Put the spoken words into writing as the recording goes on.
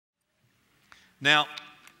Now,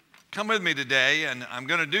 come with me today, and I'm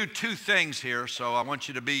going to do two things here, so I want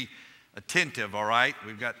you to be attentive, all right?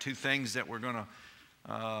 We've got two things that we're going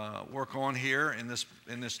to work on here in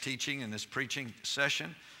this teaching, in this preaching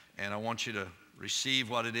session, and I want you to receive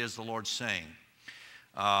what it is the Lord's saying.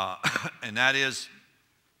 And that is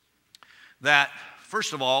that,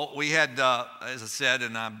 first of all, we had, as I said,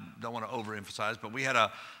 and I don't want to overemphasize, but we had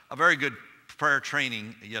a very good prayer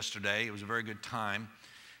training yesterday. It was a very good time.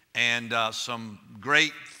 And some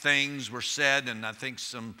great things were said, and I think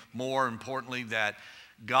some more importantly, that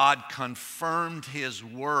God confirmed His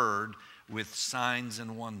word with signs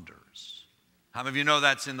and wonders. How many of you know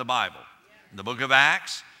that's in the Bible? In the book of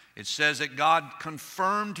Acts, it says that God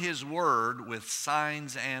confirmed His word with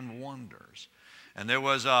signs and wonders. And there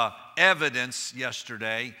was evidence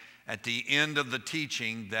yesterday at the end of the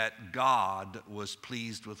teaching that God was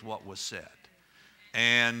pleased with what was said.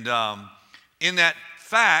 And in that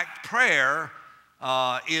fact, prayer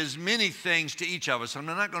is many things to each of us. I'm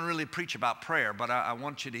not going to really preach about prayer, but I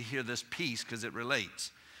want you to hear this piece because it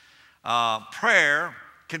relates. Prayer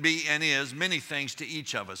can be and is many things to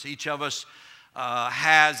each of us. Each of us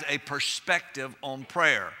has a perspective on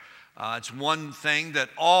prayer. It's one thing that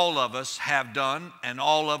all of us have done and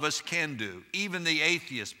all of us can do. Even the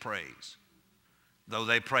atheist prays, though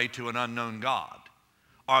they pray to an unknown God,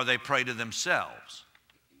 or they pray to themselves.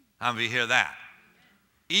 How many of you hear that?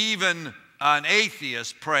 Even an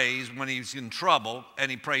atheist prays when he's in trouble, and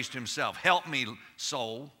he prays to himself. Help me,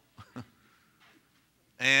 soul.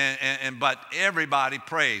 But everybody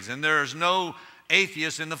prays, and there's no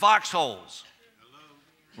atheists in the foxholes.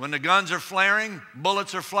 When the guns are flaring,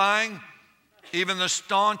 bullets are flying, even the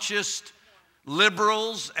staunchest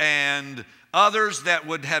liberals and others that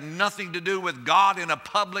would have nothing to do with God in a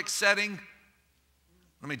public setting.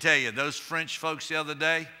 Let me tell you, those French folks the other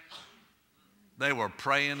day, they were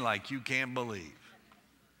praying like you can't believe.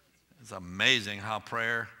 It's amazing how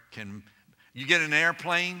prayer can... You get in an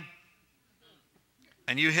airplane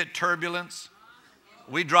and you hit turbulence.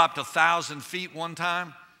 We dropped 1,000 feet one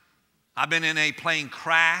time. I've been in a plane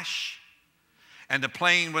crash, and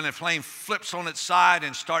when the plane flips on its side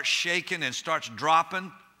and starts shaking and starts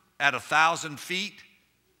dropping at 1,000 feet,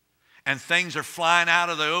 and things are flying out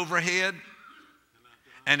of the overhead,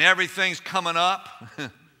 and everything's coming up.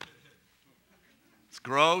 It's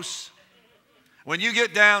gross. When you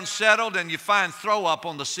get down settled and you find throw up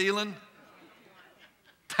on the ceiling,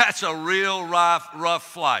 that's a real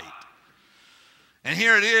rough flight. And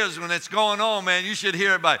here it is when it's going on, man, you should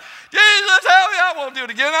hear it by, Jesus, help me, I won't do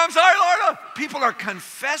it again. I'm sorry, Lord. People are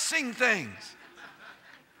confessing things.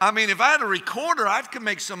 I mean, if I had a recorder, I could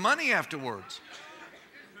make some money afterwards.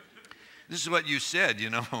 This is what you said,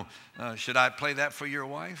 you know. Should I play that for your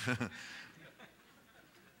wife?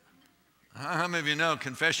 How many of you know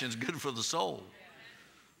confession is good for the soul?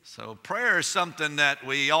 So prayer is something that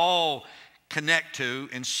we all connect to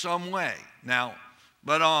in some way. Now,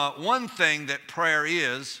 but one thing that prayer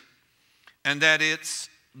is, and that it's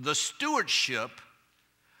the stewardship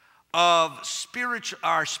of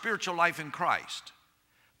our spiritual life in Christ.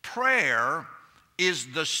 Prayer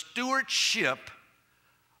is the stewardship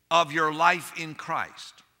of your life in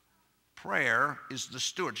Christ. Prayer is the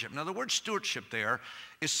stewardship. Now, the word stewardship there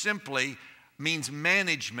is simply means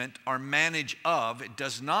management or manage of. It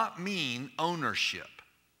does not mean ownership.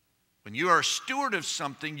 When you are a steward of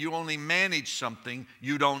something, you only manage something,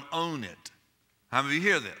 you don't own it. How many of you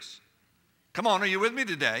hear this? Come on, are you with me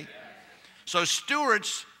today? So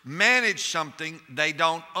stewards manage something, they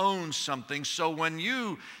don't own something. So when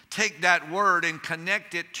you take that word and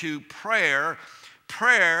connect it to prayer,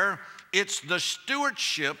 it's the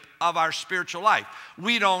stewardship of our spiritual life.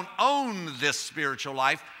 We don't own this spiritual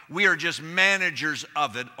life. We are just managers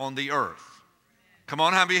of it on the earth. Come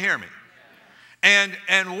on, how many of you hear me?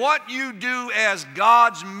 And what you do as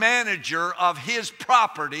God's manager of His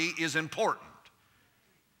property is important.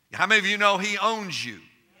 How many of you know He owns you?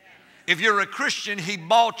 If you're a Christian, He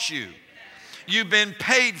bought you. You've been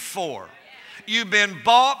paid for. You've been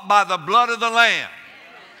bought by the blood of the Lamb.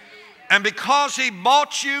 And because He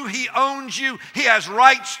bought you, He owns you, He has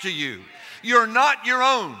rights to you. You're not your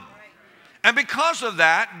own. And because of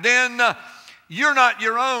that, then you're not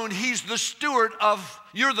your own.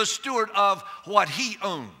 You're the steward of what He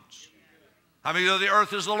owns. How many of you know the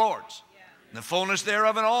earth is the Lord's? And the fullness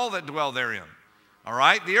thereof and all that dwell therein. All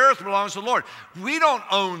right? The earth belongs to the Lord. We don't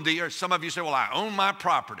own the earth. Some of you say, well, I own my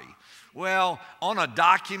property. Well, on a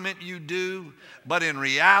document you do, but in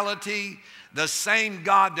reality, the same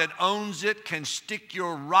God that owns it can stick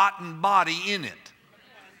your rotten body in it.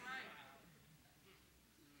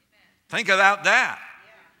 Think about that.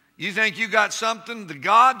 You think you got something? The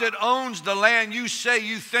God that owns the land you say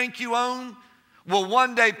you think you own will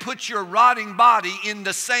one day put your rotting body in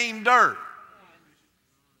the same dirt.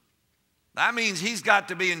 That means he's got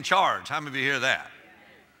to be in charge. How many of you hear that?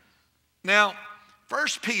 Now, 1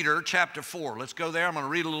 Peter chapter 4. Let's go there. I'm going to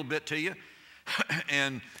read a little bit to you.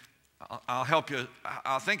 And I'll help you.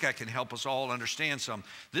 I think I can help us all understand some.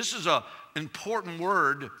 This is an important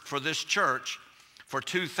word for this church for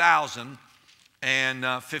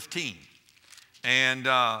 2015. And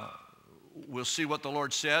we'll see what the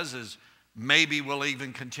Lord says. Is maybe we'll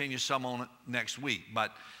even continue some on it next week.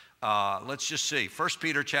 But let's just see. 1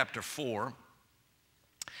 Peter chapter 4.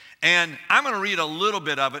 And I'm going to read a little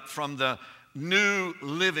bit of it from the New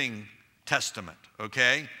Living Testament,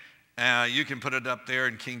 okay? You can put it up there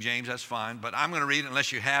in King James, that's fine. But I'm going to read it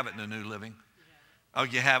unless you have it in the New Living. Oh,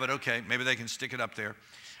 you have it? Okay. Maybe they can stick it up there.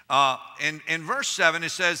 In verse 7, it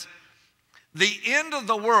says, the end of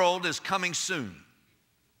the world is coming soon.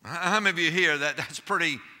 How many of you hear that? That's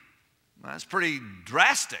pretty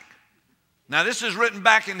drastic. Now, this is written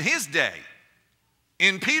back in his day,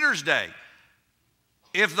 in Peter's day.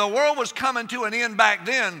 If the world was coming to an end back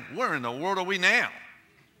then, where in the world are we now?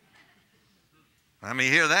 Let me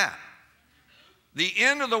hear that. The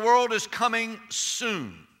end of the world is coming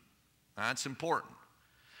soon. That's important.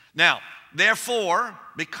 Now, therefore,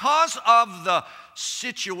 because of the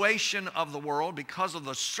situation of the world, because of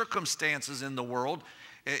the circumstances in the world,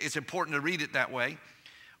 it's important to read it that way.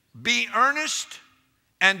 Be earnest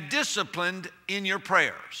and disciplined in your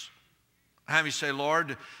prayers. Have you say,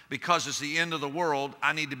 Lord, because it's the end of the world,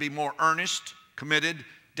 I need to be more earnest, committed,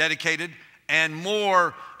 dedicated, and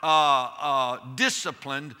more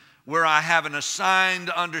disciplined, where I have an assigned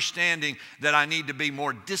understanding that I need to be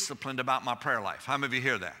more disciplined about my prayer life. How many of you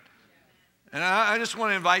hear that? And I just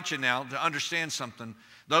want to invite you now to understand something.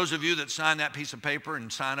 Those of you that sign that piece of paper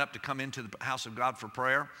and sign up to come into the house of God for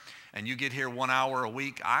prayer, and you get here 1 hour a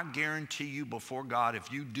week, I guarantee you before God, if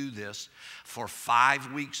you do this for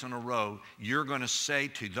 5 weeks in a row, you're going to say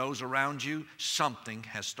to those around you, something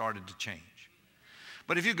has started to change.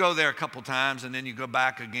 But if you go there a couple times and then you go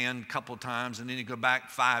back again a couple times and then you go back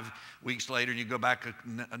 5 weeks later and you go back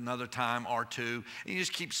another time or two, and you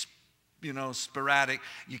just keep, sporadic,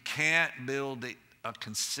 you can't build a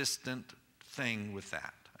consistent thing with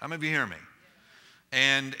that. How many of you hear me?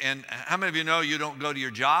 And how many of you know you don't go to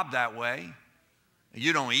your job that way?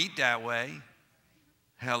 You don't eat that way.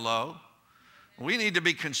 Hello? We need to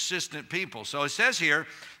be consistent people. So it says here,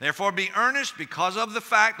 therefore be earnest because of the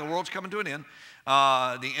fact the world's coming to an end.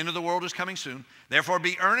 The end of the world is coming soon. Therefore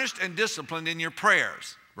be earnest and disciplined in your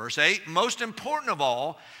prayers. Verse 8, most important of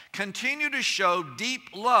all, continue to show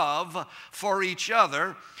deep love for each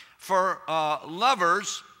other, for love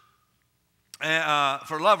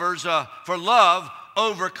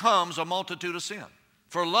overcomes a multitude of sin.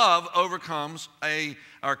 For love overcomes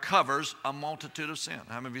or covers a multitude of sin.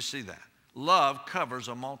 How many of you see that? Love covers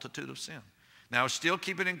a multitude of sin. Now, still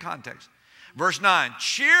keep it in context. Verse 9,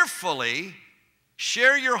 cheerfully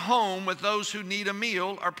share your home with those who need a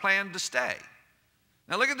meal or plan to stay.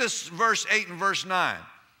 Now, look at this verse 8 and verse 9.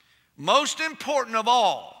 Most important of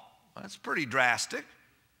all, that's pretty drastic,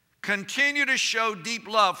 continue to show deep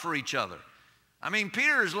love for each other. I mean,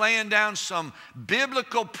 Peter is laying down some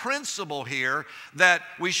biblical principle here that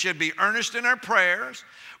we should be earnest in our prayers.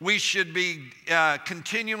 We should be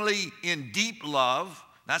continually in deep love.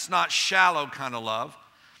 That's not shallow kind of love.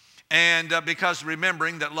 And because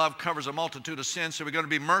remembering that love covers a multitude of sins, so we're going to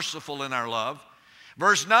be merciful in our love.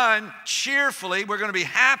 Verse 9, cheerfully, we're going to be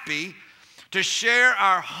happy to share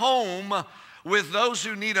our home with those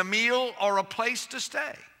who need a meal or a place to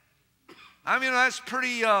stay. I mean, that's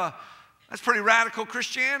pretty radical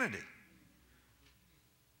Christianity.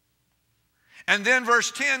 And then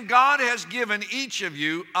verse 10, God has given each of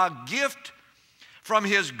you a gift from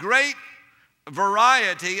his great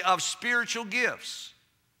variety of spiritual gifts.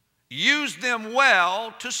 Use them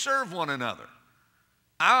well to serve one another.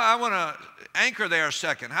 I want to anchor there a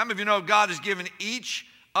second. How many of you know God has given each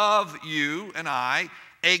of you and I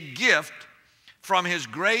a gift from his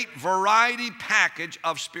great variety package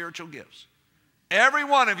of spiritual gifts? Every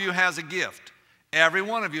one of you has a gift. Every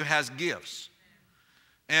one of you has gifts.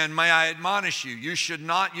 And may I admonish you, you should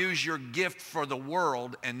not use your gift for the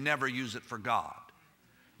world and never use it for God.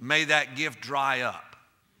 May that gift dry up.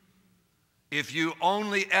 If you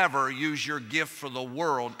only ever use your gift for the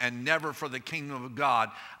world and never for the kingdom of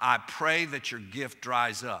God, I pray that your gift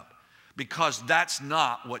dries up, because that's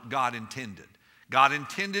not what God intended. God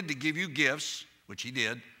intended to give you gifts, which he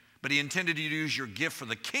did, but he intended you to use your gift for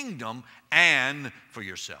the kingdom and for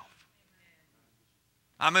yourself.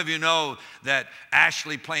 How many of you know that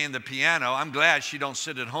Ashley playing the piano, I'm glad she don't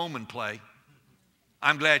sit at home and play.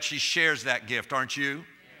 I'm glad she shares that gift, aren't you?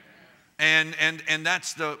 And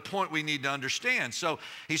that's the point we need to understand. So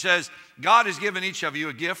he says, God has given each of you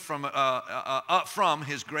a gift from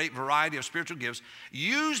his great variety of spiritual gifts.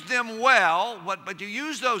 Use them well, but you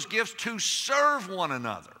use those gifts to serve one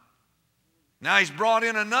another. Now he's brought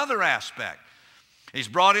in another aspect. He's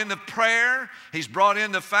brought in the prayer. He's brought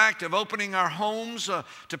in the fact of opening our homes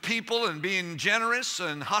to people and being generous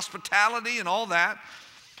and hospitality and all that.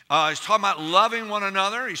 He's talking about loving one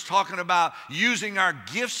another. He's talking about using our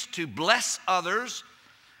gifts to bless others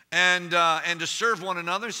and to serve one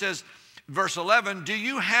another. He says, verse 11, do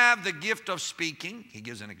you have the gift of speaking? He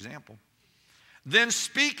gives an example. Then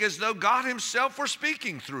speak as though God himself were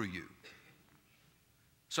speaking through you.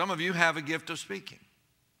 Some of you have a gift of speaking,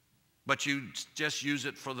 but you just use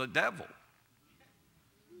it for the devil.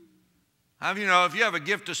 How do you know if you have a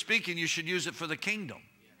gift of speaking, you should use it for the kingdom,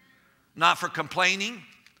 not for complaining,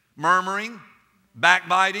 murmuring,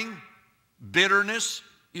 backbiting, bitterness.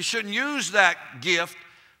 You shouldn't use that gift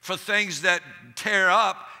for things that tear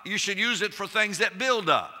up. You should use it for things that build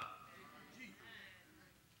up.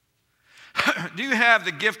 Do you have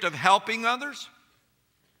the gift of helping others?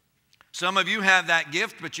 Some of you have that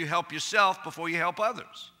gift, but you help yourself before you help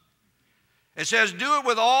others. It says, do it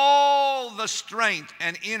with all the strength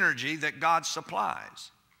and energy that God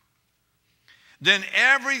supplies. Then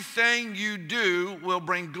everything you do will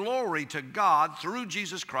bring glory to God through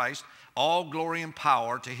Jesus Christ, all glory and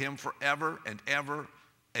power to him forever and ever.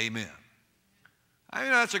 Amen. I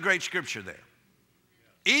mean, that's a great scripture there.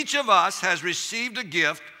 Each of us has received a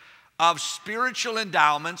gift of spiritual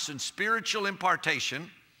endowments and spiritual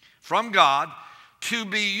impartation from God to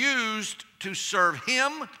be used to serve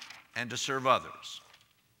him and to serve others.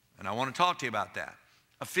 And I want to talk to you about that.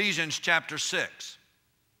 Ephesians chapter 6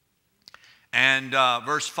 and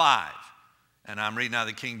verse 5. And I'm reading out of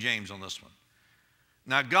the King James on this one.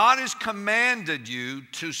 Now God has commanded you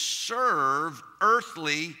to serve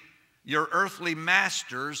your earthly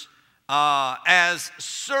masters as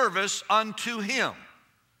service unto him.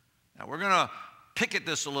 Now we're going to pick at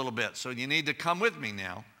this a little bit, so you need to come with me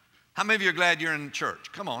now. How many of you are glad you're in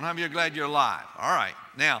church? Come on, how many of you are glad you're alive? All right,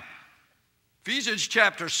 now, Ephesians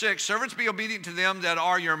chapter 6, servants be obedient to them that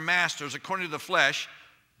are your masters according to the flesh,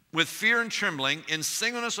 with fear and trembling, in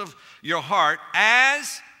singleness of your heart,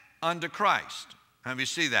 as unto Christ. How many of you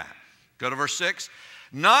see that? Go to verse 6.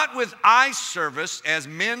 Not with eye service as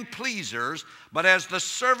men pleasers, but as the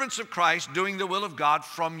servants of Christ, doing the will of God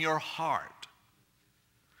from your heart.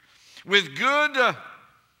 With good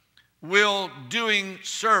will doing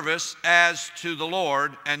service as to the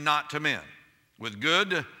Lord and not to men. With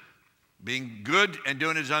good, being good and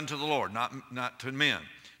doing it unto the Lord, not to men.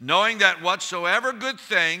 Knowing that whatsoever good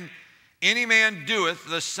thing any man doeth,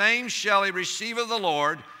 the same shall he receive of the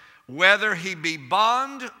Lord, whether he be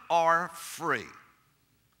bond or free.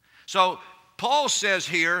 So Paul says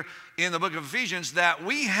here in the book of Ephesians that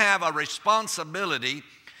we have a responsibility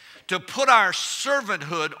to put our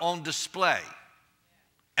servanthood on display.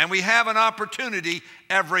 And we have an opportunity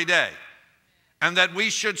every day. And that we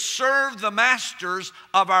should serve the masters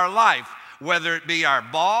of our life, whether it be our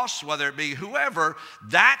boss, whether it be whoever.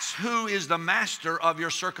 That's who is the master of your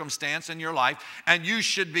circumstance in your life. And you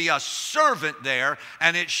should be a servant there,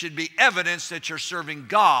 and it should be evidence that you're serving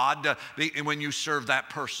God when you serve that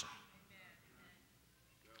person.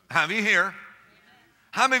 How many here?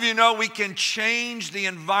 How many of you know we can change the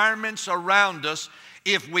environments around us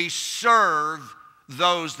if we serve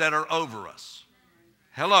those that are over us?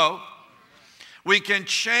 Hello? We can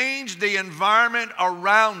change the environment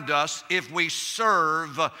around us if we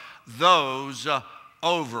serve those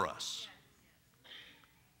over us.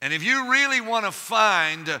 And if you really want to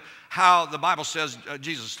find how the Bible says,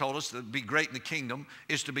 Jesus told us to be great in the kingdom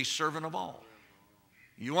is to be servant of all.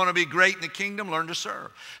 You want to be great in the kingdom, learn to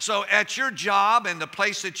serve. So at your job and the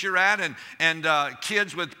place that you're at and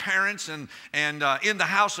kids with parents and in the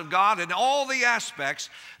house of God and all the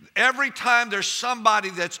aspects, every time there's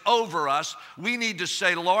somebody that's over us, we need to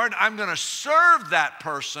say, Lord, I'm going to serve that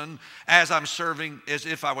person as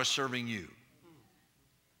if I was serving you.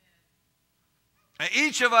 And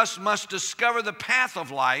each of us must discover the path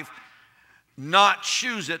of life, not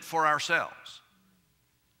choose it for ourselves.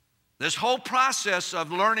 This whole process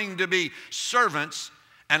of learning to be servants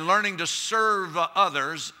and learning to serve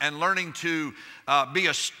others and learning to be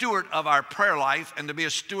a steward of our prayer life and to be a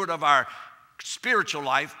steward of our spiritual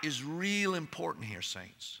life is real important here,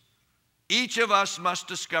 saints. Each of us must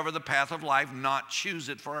discover the path of life, not choose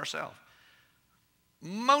it for ourselves.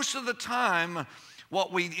 Most of the time,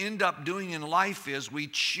 what we end up doing in life is we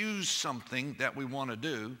choose something that we want to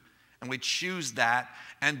do, and we choose that,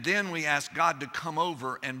 and then we ask God to come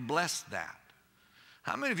over and bless that.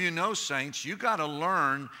 How many of you know, saints, you got to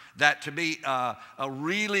learn that to be a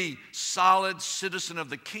really solid citizen of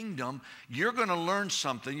the kingdom, you're going to learn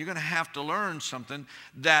something. You're going to have to learn something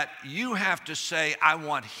that you have to say, I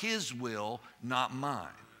want His will, not mine.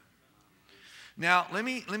 Now, let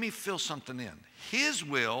me fill something in. His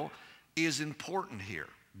will is important here.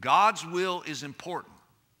 God's will is important.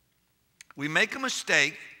 We make a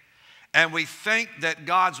mistake, and we think that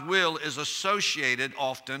God's will is associated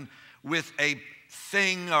often with a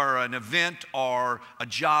thing or an event or a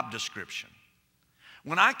job description.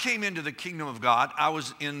 When I came into the kingdom of God, I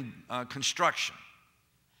was in construction.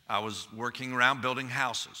 I was working around building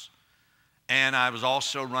houses. And I was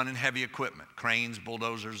also running heavy equipment, cranes,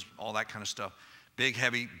 bulldozers, all that kind of stuff. Big,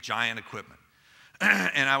 heavy, giant equipment.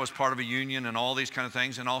 And I was part of a union and all these kind of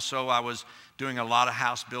things. And also I was doing a lot of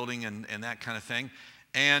house building and that kind of thing.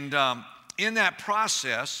 And in that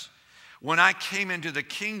process, when I came into the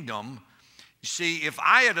kingdom, you see, if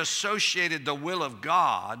I had associated the will of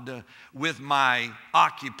God with my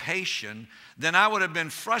occupation, then I would have been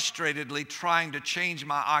frustratedly trying to change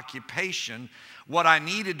my occupation. What I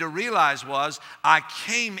needed to realize was I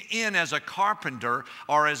came in as a carpenter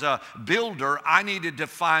or as a builder. I needed to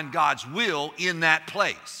find God's will in that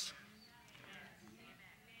place.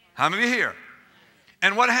 How many of you here?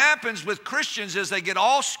 And what happens with Christians is they get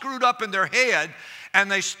all screwed up in their head and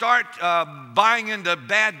they start buying into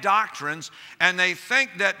bad doctrines, and they think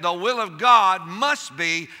that the will of God must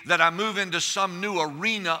be that I move into some new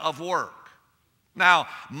arena of work. Now,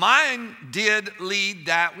 mine did lead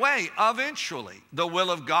that way eventually. The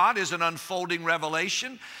will of God is an unfolding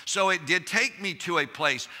revelation, so it did take me to a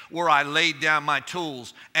place where I laid down my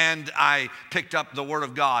tools and I picked up the Word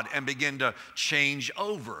of God and began to change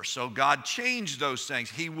over. So God changed those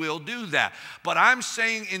things. He will do that. But I'm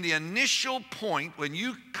saying in the initial point, when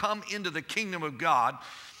you come into the kingdom of God,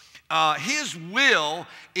 His will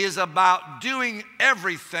is about doing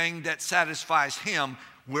everything that satisfies Him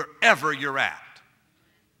wherever you're at.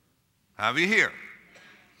 Have you here?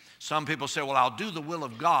 Some people say, well, I'll do the will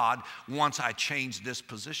of God once I change this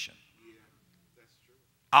position.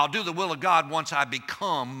 I'll do the will of God once I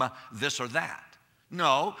become this or that.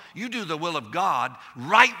 No, you do the will of God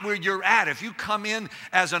right where you're at. If you come in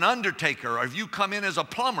as an undertaker, or if you come in as a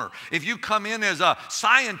plumber, if you come in as a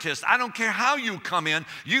scientist, I don't care how you come in,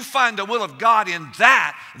 you find the will of God in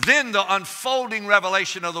that, then the unfolding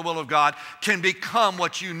revelation of the will of God can become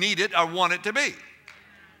what you need it or want it to be.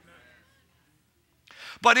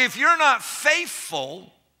 But if you're not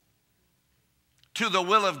faithful to the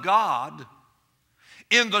will of God,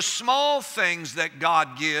 in the small things that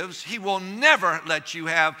God gives, He will never let you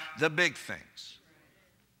have the big things.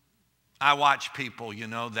 I watch people,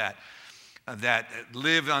 that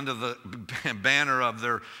live under the banner of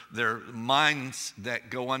their minds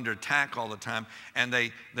that go under attack all the time, and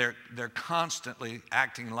they're constantly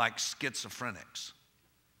acting like schizophrenics.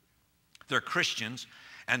 They're Christians.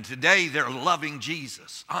 And today they're loving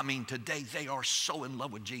Jesus. I mean, today they are so in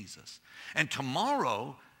love with Jesus. And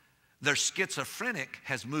tomorrow their schizophrenic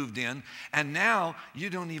has moved in, and now you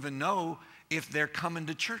don't even know if they're coming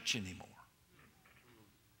to church anymore.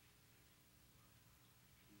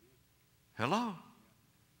 Hello?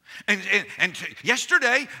 And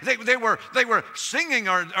yesterday they were singing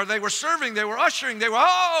or they were serving, they were ushering, they were,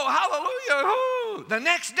 oh, hallelujah. Ooh. The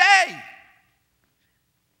next day,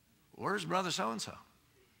 where's brother so-and-so?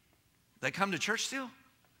 They come to church still?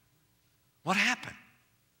 What happened?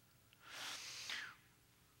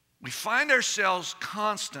 We find ourselves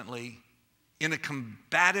constantly in a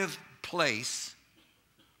combative place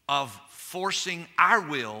of forcing our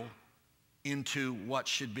will into what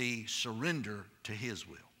should be surrender to His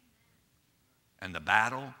will. And the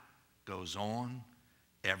battle goes on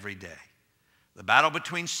every day. The battle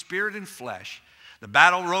between spirit and flesh. The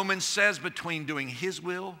battle, Romans says, between doing His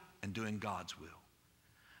will and doing God's will.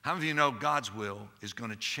 How many of you know God's will is going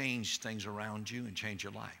to change things around you and change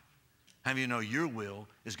your life? How many of you know your will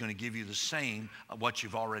is going to give you the same of what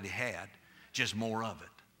you've already had, just more of it?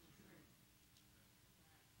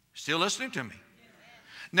 Still listening to me?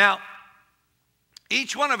 Now,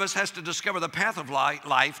 each one of us has to discover the path of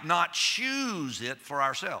life, not choose it for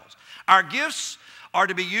ourselves. Our gifts are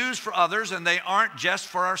to be used for others, and they aren't just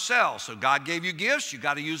for ourselves. So God gave you gifts, you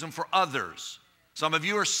got to use them for others. Some of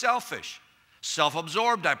you are selfish.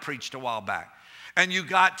 Self-absorbed, I preached a while back. And you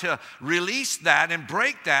got to release that and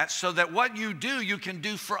break that so that what you do, you can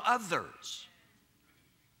do for others.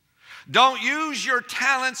 Don't use your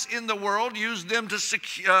talents in the world. Use them to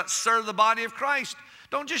serve the body of Christ.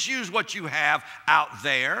 Don't just use what you have out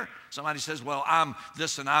there. Somebody says, well, I'm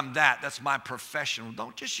this and I'm that. That's my profession.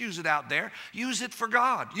 Don't just use it out there. Use it for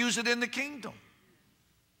God. Use it in the kingdom.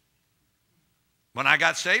 When I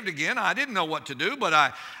got saved again, I didn't know what to do, but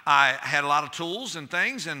I had a lot of tools and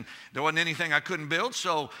things, and there wasn't anything I couldn't build.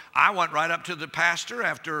 So I went right up to the pastor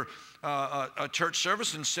after a church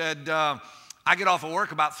service and said, I get off of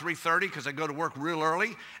work about 3:30 because I go to work real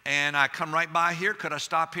early, and I come right by here. Could I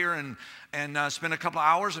stop here and spend a couple of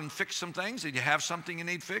hours and fix some things? Did you have something you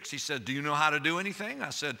need fixed? He said, do you know how to do anything? I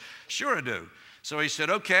said, sure I do. So he said,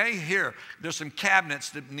 okay, here, there's some cabinets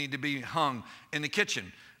that need to be hung in the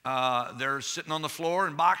kitchen. They're sitting on the floor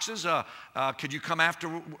in boxes. Could you come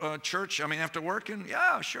after after work? And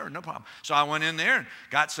yeah, sure, no problem. So I went in there and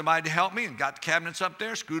got somebody to help me and got the cabinets up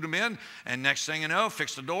there, screwed them in, and next thing you know,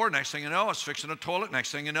 fixed the door. Next thing you know, I was fixing a toilet.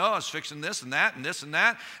 Next thing you know, I was fixing this and that and this and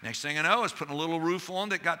that. Next thing you know, I was putting a little roof on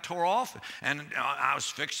that got tore off, and I was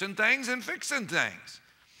fixing things and fixing things.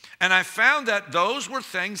 And I found that those were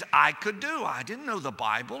things I could do. I didn't know the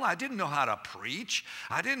Bible. I didn't know how to preach.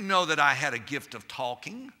 I didn't know that I had a gift of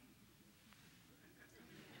talking.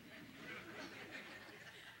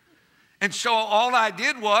 And so all I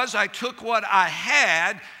did was I took what I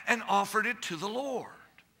had and offered it to the Lord.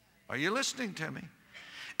 Are you listening to me?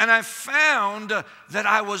 And I found that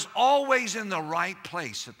I was always in the right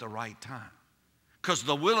place at the right time. Because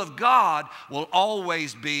the will of God will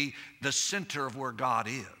always be the center of where God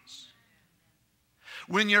is.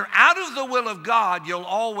 When you're out of the will of God, you'll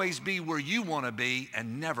always be where you want to be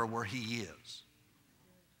and never where He is.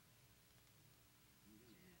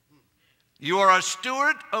 You are a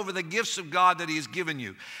steward over the gifts of God that He has given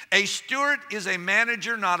you. A steward is a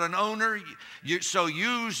manager, not an owner. So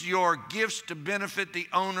use your gifts to benefit the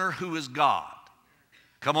owner, who is God.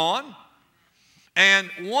 Come on. And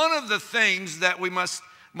one of the things that we must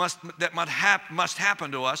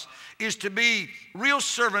happen to us is to be real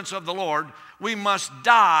servants of the Lord. We must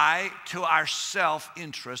die to our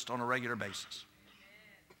self-interest on a regular basis.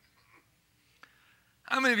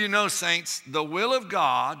 How many of you know, saints, the will of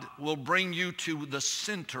God will bring you to the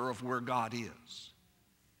center of where God is?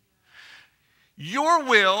 Your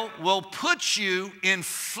will put you in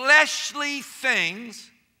fleshly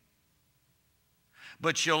things,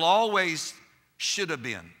 but you'll always should have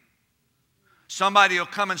been. Somebody will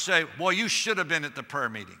come and say, well, you should have been at the prayer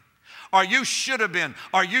meeting. Or you should have been.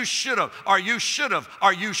 Or you should have. Or you should have.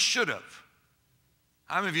 Or you should have.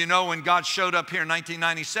 How many of you know when God showed up here in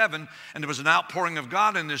 1997 and there was an outpouring of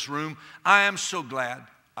God in this room? I am so glad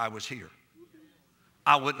I was here.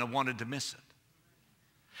 I wouldn't have wanted to miss it.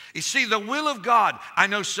 You see, the will of God, I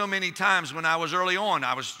know so many times when I was early on,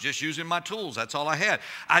 I was just using my tools. That's all I had.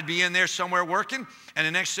 I'd be in there somewhere working, and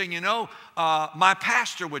the next thing you know, my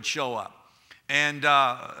pastor would show up. And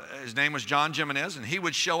his name was John Jimenez, and he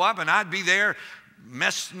would show up, and I'd be there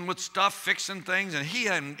messing with stuff, fixing things, and he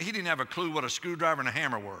didn't have a clue what a screwdriver and a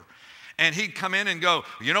hammer were. And he'd come in and go,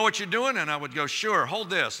 you know what you're doing? And I would go, sure, hold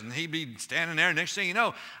this. And he'd be standing there, and next thing you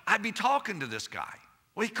know, I'd be talking to this guy.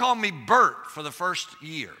 Well, he called me Bert for the first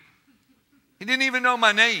year. He didn't even know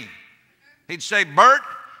my name. He'd say, Bert,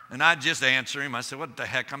 and I'd just answer him. I said, what the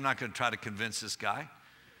heck? I'm not going to try to convince this guy.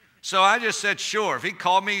 So I just said, sure. If he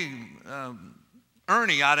called me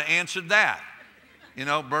Ernie, I'd have answered that. You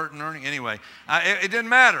know, Bert and Ernie. Anyway, it didn't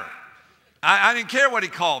matter. I didn't care what he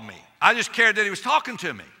called me. I just cared that he was talking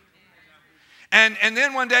to me. And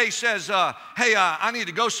then one day he says, hey, I need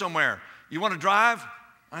to go somewhere. You want to drive?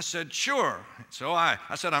 I said, sure. So I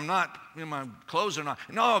said, I'm not, my clothes are not.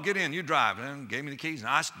 No, get in, you drive. And gave me the keys, and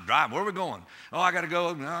I said, drive, where are we going? Oh, I got to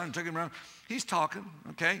go. And took him around. He's talking,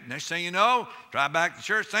 okay. Next thing you know, drive back to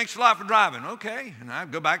church. Thanks a lot for driving. Okay, and I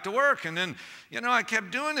go back to work. And then, I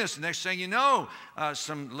kept doing this. The next thing you know,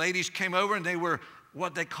 some ladies came over, and they were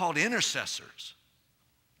what they called intercessors.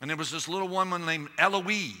 And there was this little woman named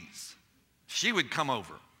Eloise. She would come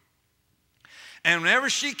over. And whenever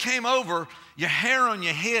she came over, your hair on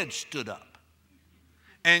your head stood up.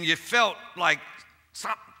 And you felt like,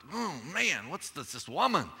 oh man, what's this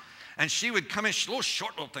woman? And she would come in, little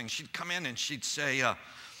short little thing. She'd come in and she'd say,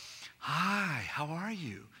 hi, how are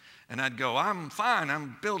you? And I'd go, I'm fine,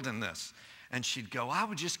 I'm building this. And she'd go,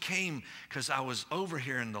 I just came because I was over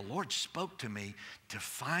here and the Lord spoke to me to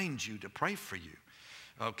find you, to pray for you.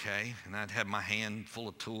 Okay, and I'd have my hand full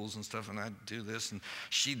of tools and stuff, and I'd do this, and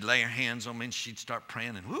she'd lay her hands on me, and she'd start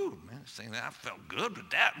praying, and whoo, man, saying that I felt good with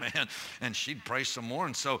that, man. And she'd pray some more,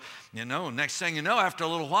 and so, next thing you know, after a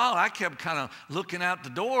little while, I kept kind of looking out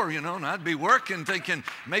the door, and I'd be working, thinking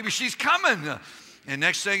maybe she's coming. And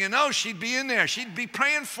next thing you know, she'd be in there. She'd be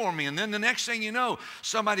praying for me. And then the next thing you know,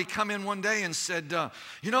 somebody come in one day and said,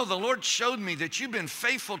 you know, the Lord showed me that you've been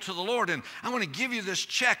faithful to the Lord, and I want to give you this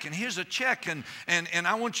check, and here's a check, and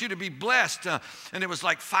I want you to be blessed. And it was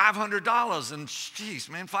like $500. And geez,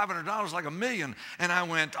 man, $500 like $1 million. And I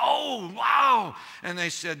went, oh, wow. And they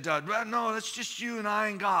said, no, that's just you and I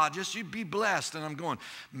and God. Just you be blessed. And I'm going,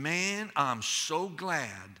 man, I'm so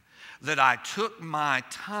glad that I took my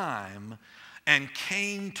time and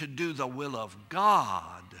came to do the will of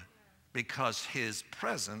God because his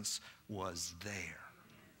presence was there.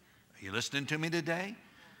 Are you listening to me today?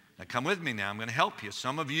 Now come with me now. I'm going to help you.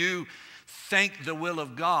 Some of you think the will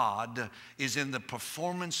of God is in the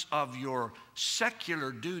performance of your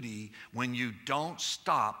secular duty when you don't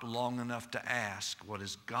stop long enough to ask, what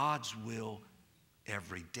is God's will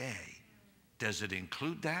every day? Does it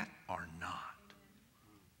include that or not?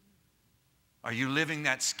 Are you living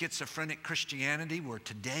that schizophrenic Christianity where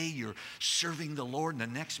today you're serving the Lord and the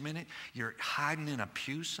next minute you're hiding in a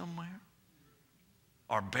pew somewhere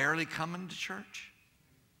or barely coming to church?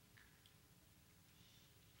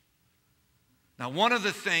 Now, one of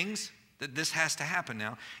the things that this has to happen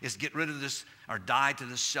now is get rid of this or die to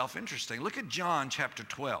this self-interest thing. Look at John chapter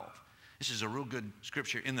 12. This is a real good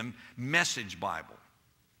scripture in the Message Bible.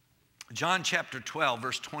 John chapter 12,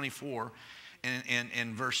 verse 24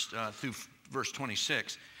 and through verse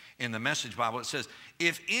 26 in the Message Bible, it says,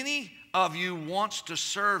 if any of you wants to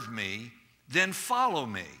serve me, then follow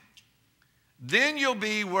me. Then you'll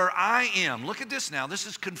be where I am. Look at this now. This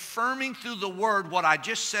is confirming through the word what I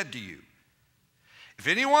just said to you. If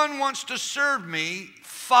anyone wants to serve me,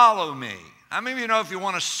 follow me. How many of you know if you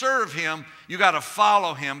want to serve him, you got to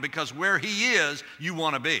follow him because where he is, you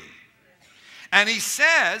want to be. And he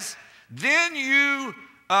says, then you'll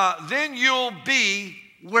be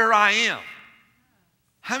where I am.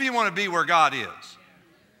 How many of you want to be where God is?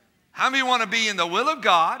 How many of you want to be in the will of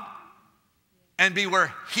God and be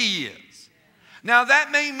where he is? Now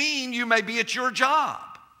that may mean you may be at your job.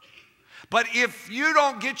 But if you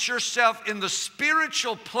don't get yourself in the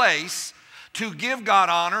spiritual place to give God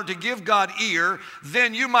honor, to give God ear,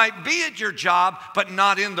 then you might be at your job but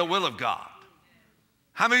not in the will of God.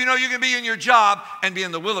 How many of you know you can be in your job and be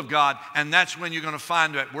in the will of God, and that's when you're going to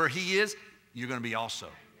find that where he is, you're going to be also.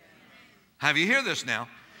 Have you hear this now?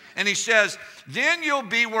 And he says, then you'll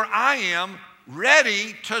be where I am,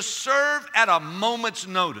 ready to serve at a moment's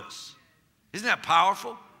notice. Isn't that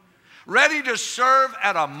powerful? Ready to serve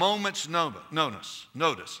at a moment's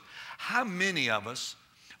notice. How many of us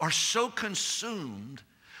are so consumed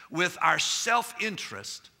with our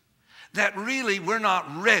self-interest that really we're not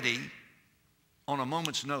ready on a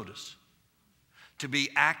moment's notice to be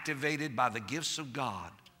activated by the gifts of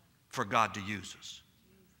God for God to use us?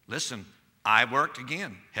 Listen, I worked,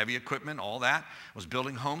 again, heavy equipment, all that. I was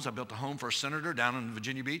building homes. I built a home for a senator down in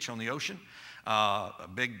Virginia Beach on the ocean. A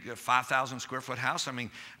big 5,000 square foot house. I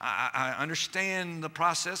mean, I understand the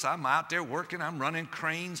process. I'm out there working. I'm running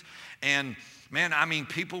cranes. And man, I mean,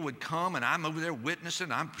 people would come and I'm over there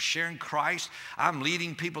witnessing. I'm sharing Christ. I'm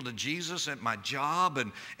leading people to Jesus at my job.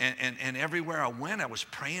 And everywhere I went, I was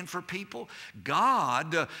praying for people.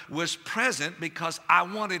 God was present because I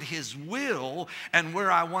wanted his will. And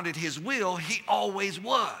where I wanted his will, he always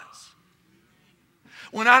was.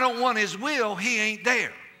 When I don't want his will, he ain't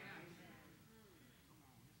there.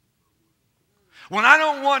 When I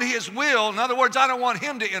don't want his will, in other words, I don't want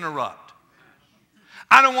him to interrupt.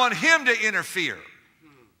 I don't want him to interfere.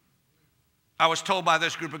 I was told by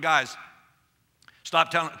this group of guys,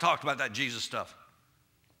 stop talking about that Jesus stuff.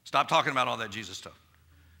 Stop talking about all that Jesus stuff.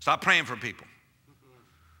 Stop praying for people.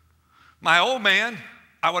 My old man,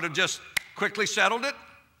 I would have just quickly settled it.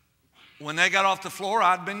 When they got off the floor,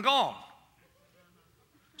 I'd been gone.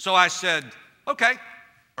 So I said, okay,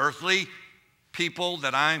 earthly people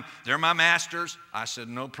they're my masters. I said,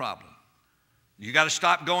 no problem. You got to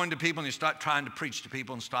stop going to people and you start trying to preach to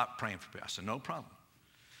people and stop praying for people. I said, no problem.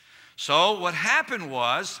 So what happened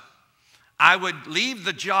was I would leave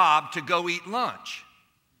the job to go eat lunch.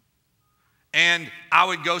 And I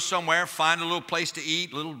would go somewhere, find a little place to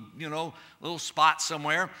eat, little spot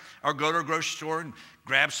somewhere, or go to a grocery store and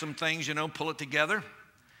grab some things, pull it together.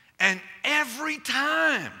 And every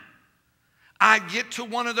time I get to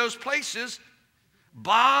one of those places,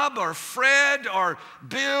 Bob or Fred or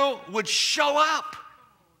Bill would show up.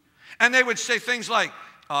 And they would say things like,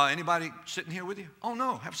 anybody sitting here with you? Oh,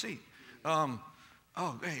 no, have a seat. Oh,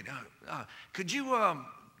 great. Could you,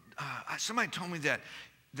 somebody told me that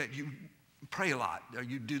you pray a lot, or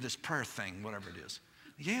you do this prayer thing, whatever it is.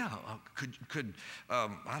 Yeah,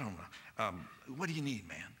 I don't know. What do you need,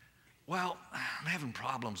 man? Well, I'm having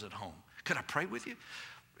problems at home. Could I pray with you?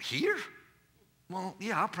 Here? Well,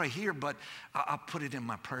 yeah, I'll pray here, but I'll put it in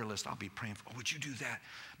my prayer list. I'll be praying for. Oh, would you do that?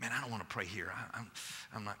 Man, I don't want to pray here.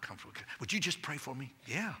 I'm not comfortable. Would you just pray for me?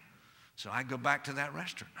 Yeah. So I go back to that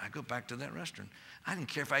restaurant. I didn't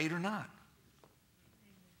care if I ate or not.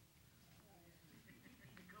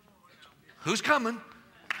 Who's coming?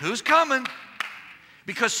 Who's coming?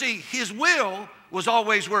 Because see, his will was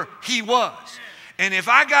always where he was. And if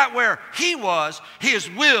I got where he was, his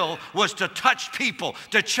will was to touch people,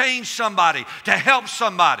 to change somebody, to help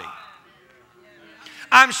somebody.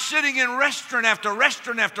 I'm sitting in restaurant after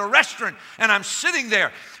restaurant after restaurant, and I'm sitting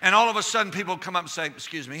there, and all of a sudden people come up and say,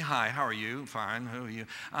 excuse me, hi, how are you? Fine, who are you?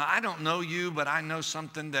 I don't know you, but I know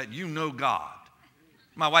something that you know God.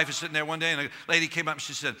 My wife was sitting there one day, and a lady came up and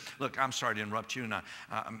she said, look, I'm sorry to interrupt you, and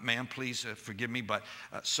ma'am, please forgive me, but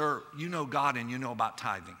sir, you know God and you know about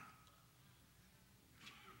tithing.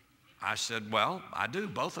 I said, well, I do,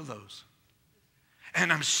 both of those.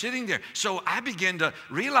 And I'm sitting there. So I began to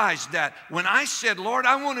realize that when I said, Lord,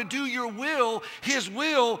 I want to do your will, his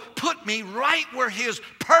will put me right where his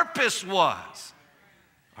purpose was.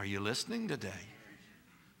 Are you listening today?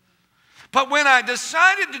 But when I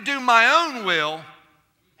decided to do my own will,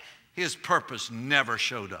 his purpose never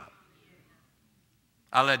showed up.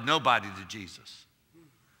 I led nobody to Jesus.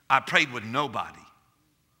 I prayed with nobody.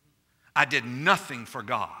 I did nothing for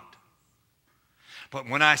God. But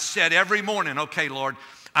when I said every morning, okay, Lord,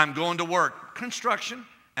 I'm going to work construction,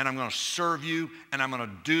 and I'm going to serve you, and I'm going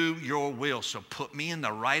to do your will. So put me in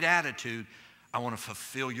the right attitude. I want to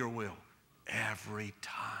fulfill your will every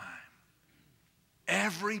time,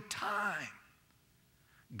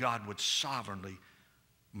 God would sovereignly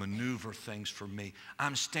maneuver things for me.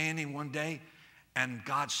 I'm standing one day, and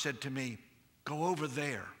God said to me, go over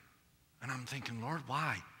there. And I'm thinking, Lord,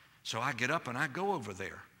 why? So I get up and I go over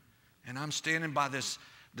there. And I'm standing by this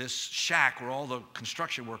shack where all the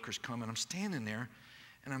construction workers come, and I'm standing there,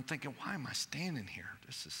 and I'm thinking, why am I standing here?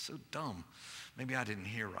 This is so dumb. Maybe I didn't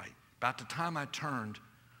hear right. About the time I turned,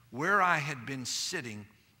 where I had been sitting,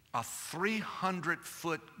 a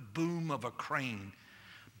 300-foot boom of a crane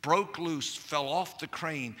broke loose, fell off the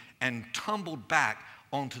crane, and tumbled back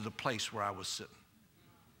onto the place where I was sitting.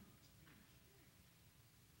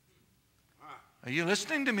 Are you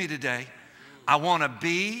listening to me today? I want to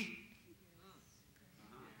be.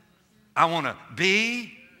 I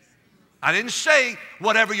didn't say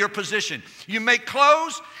whatever your position. You make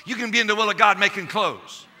clothes, you can be in the will of God making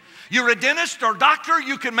clothes. You're a dentist or doctor,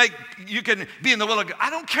 you can be in the will of God. I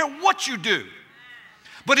don't care what you do.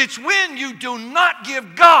 But it's when you do not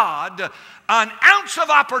give God an ounce of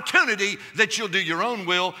opportunity that you'll do your own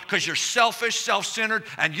will because you're selfish, self-centered,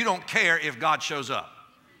 and you don't care if God shows up.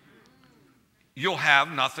 You'll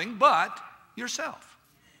have nothing but yourself.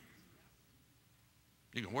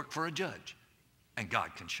 You can work for a judge, and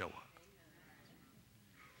God can show up.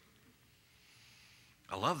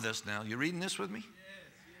 I love this now. You reading this with me?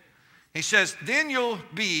 He says, then you'll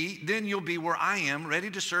be where I am,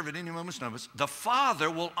 ready to serve at any moment's notice. The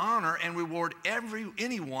Father will honor and reward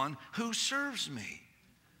anyone who serves me.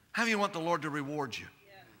 How do you want the Lord to reward you?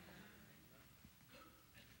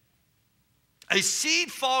 A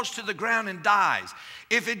seed falls to the ground and dies.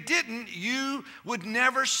 If it didn't, you would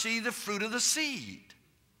never see the fruit of the seed.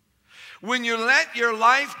 When you let your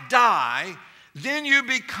life die, then you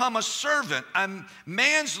become a servant. A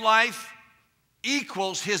man's life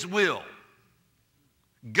equals his will.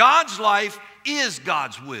 God's life is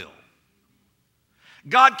God's will.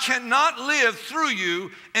 God cannot live through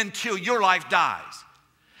you until your life dies.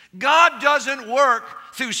 God doesn't work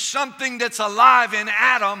through something that's alive in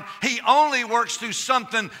Adam. He only works through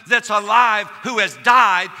something that's alive who has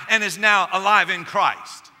died and is now alive in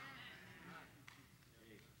Christ.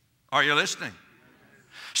 Are you listening?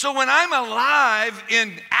 So when I'm alive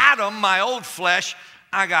in Adam, my old flesh,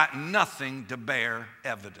 I got nothing to bear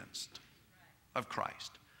evidence of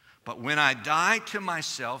Christ. But when I die to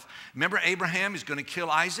myself, remember Abraham is going to kill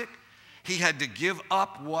Isaac? He had to give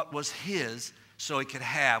up what was his so he could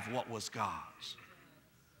have what was God's.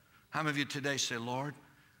 How many of you today say, Lord,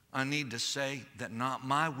 I need to say that not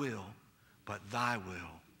my will, but thy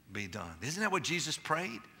will be done. Isn't that what Jesus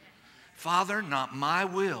prayed? Father, not my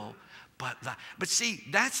will, but thy. But see,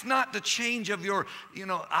 that's not the change of your,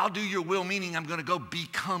 I'll do your will, meaning I'm going to go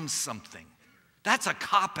become something. That's a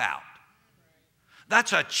cop-out.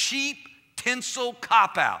 That's a cheap, tinsel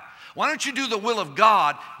cop-out. Why don't you do the will of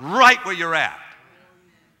God right where you're at?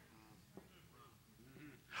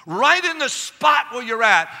 Right in the spot where you're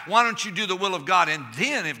at, why don't you do the will of God? And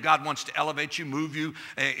then if God wants to elevate you, move you,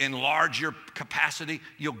 enlarge your capacity,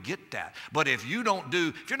 you'll get that. But if you're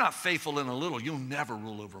not faithful in a little, you'll never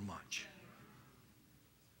rule over much.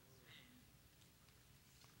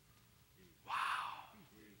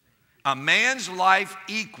 A man's life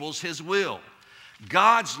equals his will.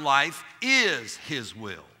 God's life is his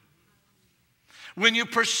will. When you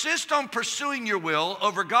persist on pursuing your will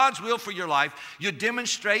over God's will for your life, you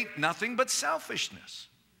demonstrate nothing but selfishness.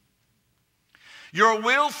 Your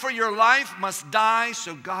will for your life must die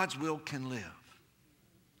so God's will can live.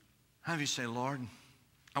 How do you say, Lord,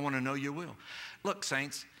 I want to know your will? Look,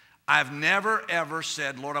 saints, I've never ever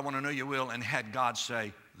said, Lord, I want to know your will, and had God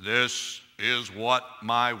say, this is what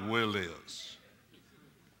my will is.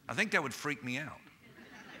 I think that would freak me out,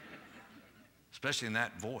 especially in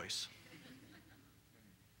that voice.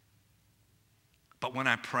 But when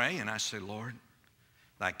I pray and I say, Lord,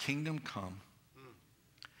 thy kingdom come,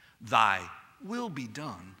 thy will be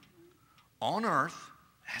done on earth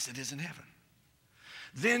as it is in heaven,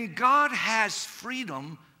 then God has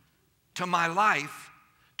freedom to my life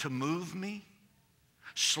to move me,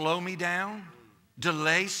 slow me down,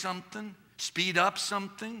 delay something, speed up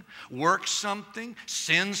something, work something,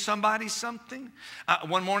 send somebody something.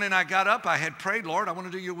 One morning I got up, I had prayed, Lord, I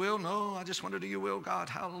want to do your will. No, I just want to do your will, God,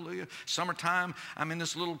 hallelujah. Summertime, I'm in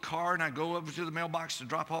this little car and I go over to the mailbox to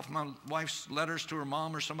drop off my wife's letters to her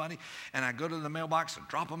mom or somebody. And I go to the mailbox and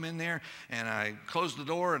drop them in there and I close the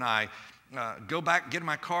door and I go back, get in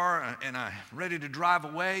my car and I'm ready to drive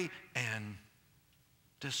away. And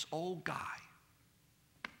this old guy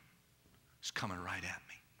is coming right at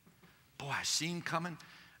me. Boy, I see him coming.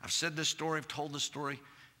 I've said this story, I've told this story,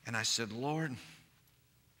 and I said, Lord,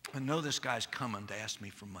 I know this guy's coming to ask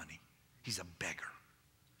me for money. He's a beggar.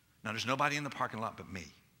 Now, there's nobody in the parking lot but me.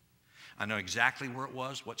 I know exactly where it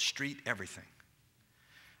was, what street, everything.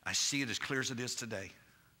 I see it as clear as it is today.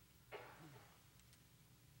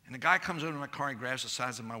 And the guy comes over to my car, he grabs the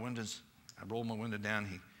sides of my windows. I roll my window down.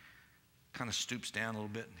 He kind of stoops down a little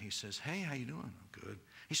bit, and he says, hey, how you doing? I'm good.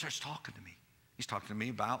 He starts talking to me. He's talking to me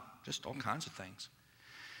about just all kinds of things.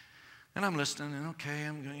 And I'm listening, and okay,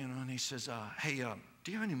 I'm going, and he says, hey,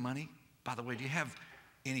 do you have any money? By the way, do you have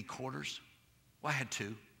any quarters? Well, I had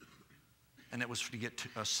 2. And it was to get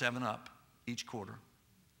 7 up each quarter.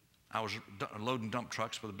 I was loading dump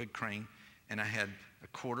trucks with a big crane, and I had a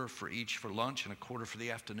quarter for each for lunch and a quarter for the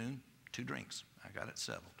afternoon, 2 drinks. I got it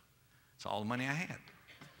settled. It's all the money I had.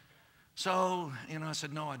 So, I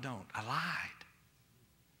said, no, I don't. I lied.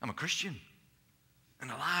 I'm a Christian.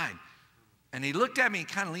 And I lied. And he looked at me and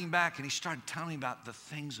kind of leaned back and he started telling me about the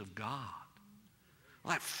things of God.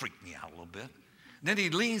 Well, that freaked me out a little bit. Then he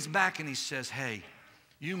leans back and he says, hey,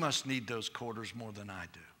 you must need those quarters more than I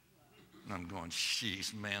do. And I'm going,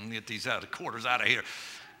 jeez, man, get these quarters out of here.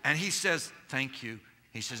 And he says, thank you.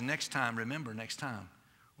 He says, remember next time,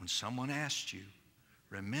 when someone asks you,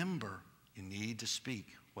 remember you need to speak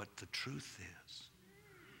what the truth is.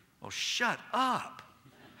 Well, shut up.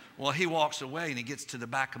 Well, he walks away and he gets to the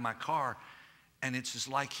back of my car, and it's just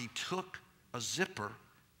like he took a zipper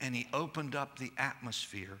and he opened up the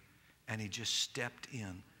atmosphere and he just stepped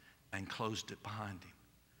in and closed it behind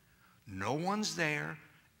him. No one's there.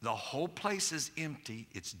 The whole place is empty.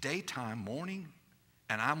 It's daytime, morning,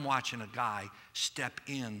 and I'm watching a guy step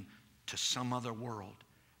in to some other world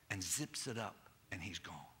and zips it up and he's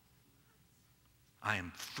gone. I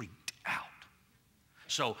am freaked out.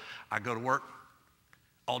 So I go to work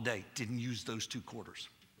all day, didn't use those 2 quarters.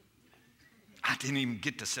 I didn't even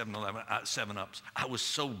get to 7-Ups. I was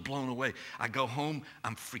so blown away. I go home,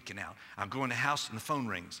 I'm freaking out. I go in the house and the phone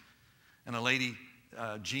rings. And a lady,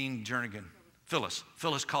 Jean Jernigan, Phyllis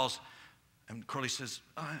calls, and Curly says,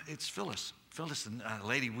 it's Phyllis. Phyllis, a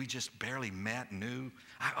lady we just barely met, knew.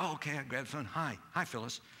 Okay, I grabbed the phone. Hi,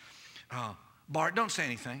 Phyllis. Bart, don't say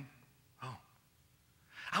anything. Oh.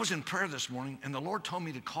 I was in prayer this morning, and the Lord told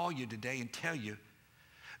me to call you today and tell you,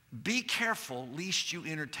 be careful lest you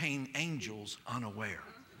entertain angels unaware.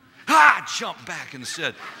 I jumped back and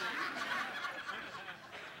said,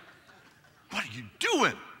 what are you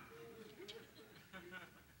doing?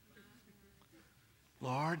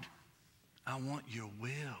 Lord, I want your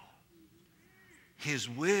will. His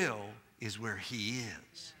will is where he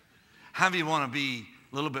is. How do you want to be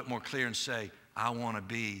a little bit more clear and say, I want to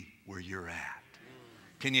be where you're at?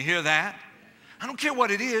 Can you hear that? I don't care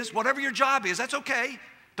what it is, whatever your job is, that's okay.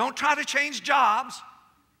 Don't try to change jobs.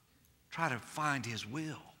 Try to find his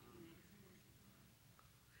will.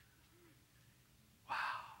 Wow.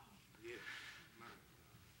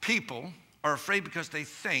 People are afraid because they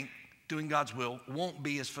think doing God's will won't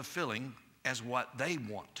be as fulfilling as what they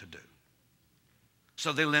want to do.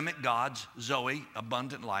 So they limit God's Zoe,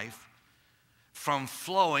 abundant life, from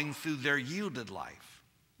flowing through their yielded life.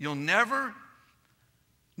 You'll never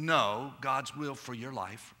know God's will for your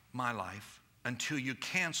life, my life, until you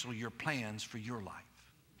cancel your plans for your life.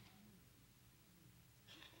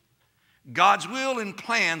 God's will and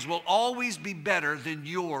plans will always be better than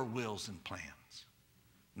your wills and plans,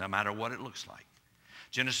 no matter what it looks like.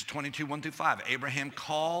 Genesis 22, 1 through 5. Abraham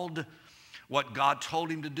called what God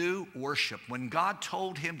told him to do worship. When God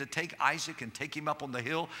told him to take Isaac and take him up on the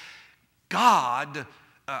hill,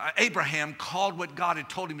 Abraham called what God had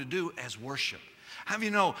told him to do as worship. How do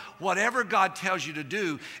you know whatever God tells you to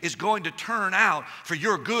do is going to turn out for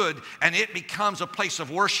your good, and it becomes a place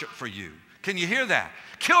of worship for you? Can you hear that?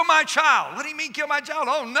 Kill my child. What do you mean kill my child?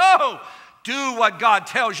 Oh no. Do what God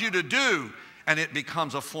tells you to do, and it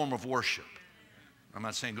becomes a form of worship. I'm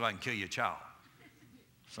not saying go out and kill your child.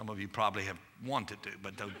 Some of you probably have wanted to,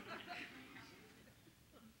 but don't.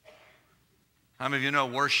 How many of you know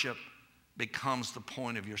worship becomes the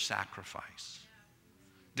point of your sacrifice?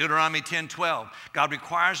 Deuteronomy 10:12. God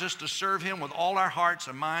requires us to serve him with all our hearts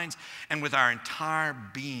and minds and with our entire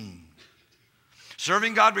being.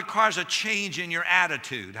 Serving God requires a change in your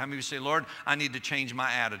attitude. How many of you say, Lord, I need to change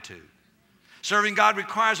my attitude? Serving God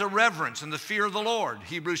requires a reverence and the fear of the Lord.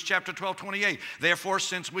 Hebrews chapter 12, 28. Therefore,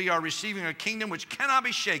 since we are receiving a kingdom which cannot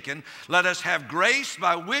be shaken, let us have grace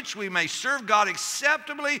by which we may serve God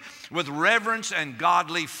acceptably with reverence and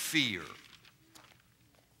godly fear.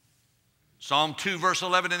 Psalm 2, verse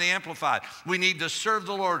 11 in the Amplified. We need to serve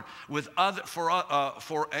the Lord with serve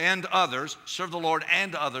the Lord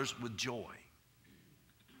and others with joy.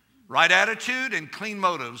 Right attitude and clean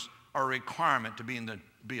motives are a requirement to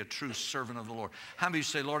be a true servant of the Lord. How many of you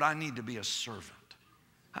say, Lord, I need to be a servant?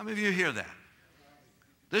 How many of you hear that?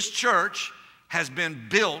 This church has been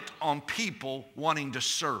built on people wanting to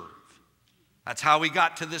serve. That's how we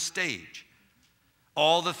got to this stage.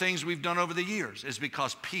 All the things we've done over the years is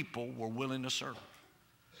because people were willing to serve.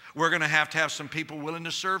 We're going to have some people willing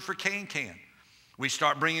to serve for Can. We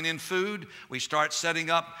start bringing in food. We start setting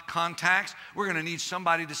up contacts. We're going to need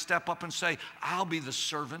somebody to step up and say, I'll be the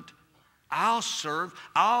servant. I'll serve.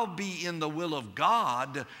 I'll be in the will of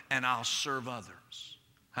God, and I'll serve others.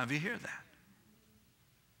 Have you heard that?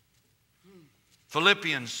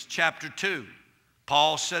 Philippians chapter 2.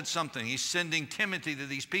 Paul said something. He's sending Timothy to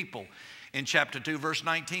these people in chapter 2, verse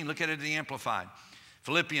 19. Look at it in the Amplified.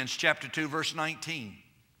 Philippians chapter 2, verse 19.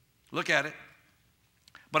 Look at it.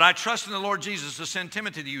 But I trust in the Lord Jesus to send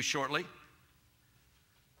Timothy to you shortly.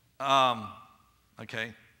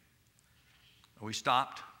 Okay. We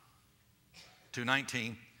stopped.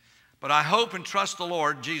 2:19. But I hope and trust the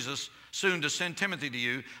Lord Jesus soon to send Timothy to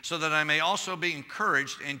you, so that I may also be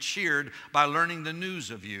encouraged and cheered by learning the news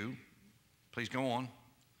of you. Please go on.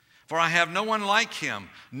 For I have no one like him,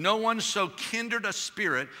 no one so kindred a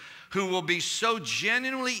spirit, who will be so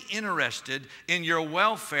genuinely interested in your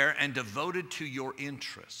welfare and devoted to your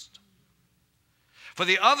interest. For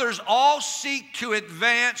the others all seek to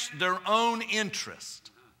advance their own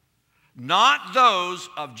interest, not those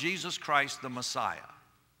of Jesus Christ the Messiah.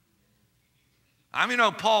 I mean,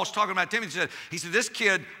 Paul's talking about Timothy. He said, this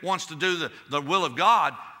kid wants to do the will of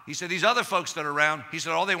God. He said, these other folks that are around, he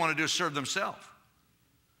said, all they want to do is serve themselves.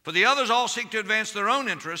 For the others all seek to advance their own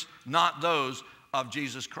interests, not those of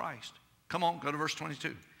Jesus Christ. Come on, go to verse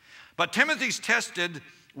 22. But Timothy's tested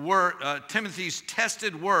worth,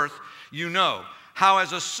 you know, how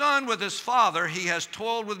as a son with his father, he has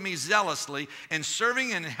toiled with me zealously in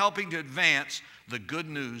serving and helping to advance the good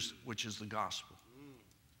news, which is the gospel.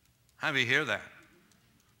 How do you hear that?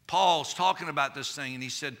 Paul's talking about this thing, and he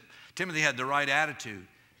said Timothy had the right attitude.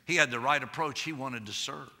 He had the right approach. He wanted to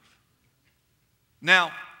serve.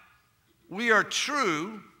 Now, we are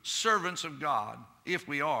true servants of God. If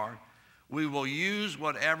we are, we will use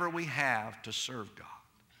whatever we have to serve God.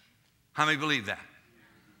 How many believe that?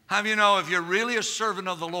 How many know if you're really a servant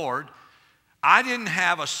of the Lord, I didn't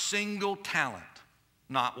have a single talent,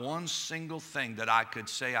 not one single thing that I could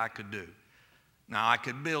say I could do. Now, I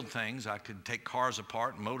could build things. I could take cars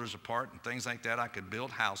apart and motors apart and things like that. I could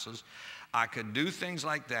build houses. I could do things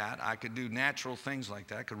like that. I could do natural things like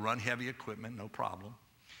that. I could run heavy equipment, no problem.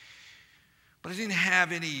 But I didn't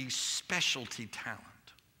have any specialty talent.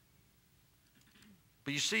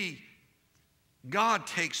 But you see, God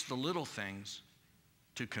takes the little things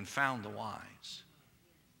to confound the wise.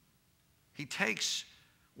 He takes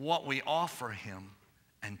what we offer him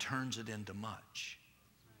and turns it into much.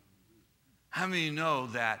 How many of you know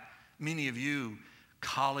that many of you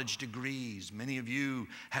college degrees, many of you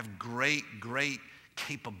have great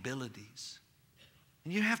capabilities?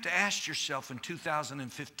 And you have to ask yourself in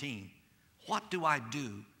 2015, what do I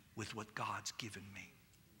do with what God's given me?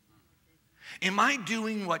 Am I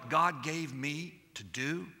doing what God gave me to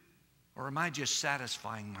do, or am I just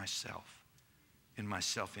satisfying myself in my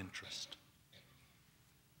self-interest?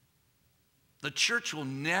 The church will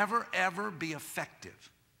never, ever be effective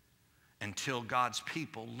until God's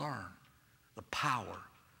people learn the power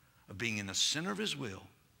of being in the center of his will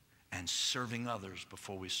and serving others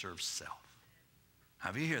before we serve self.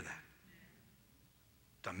 Have you hear that?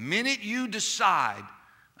 The minute you decide,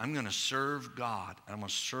 I'm going to serve God, I'm going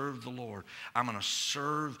to serve the Lord, I'm going to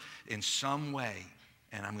serve in some way,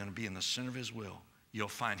 and I'm going to be in the center of his will, you'll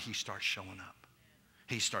find he starts showing up.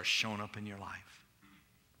 He starts showing up in your life.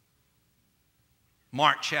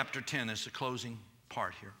 Mark chapter 10 is the closing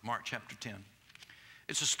part here. Mark chapter 10.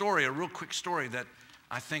 It's a story, a real quick story that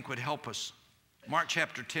I think would help us. Mark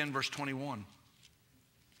chapter 10, verse 21.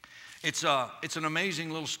 It's an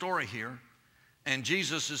amazing little story here. And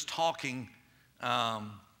Jesus is talking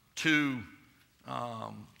to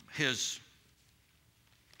his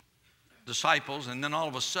disciples. And then all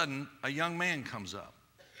of a sudden, a young man comes up.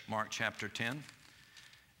 Mark chapter 10.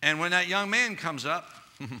 And when that young man comes up,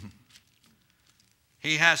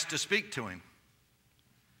 he has to speak to him.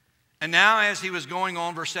 And now as he was going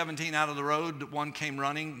on, verse 17, out of the road, one came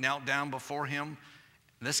running, knelt down before him.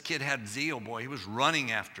 This kid had zeal, boy. He was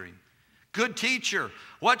running after him. Good teacher,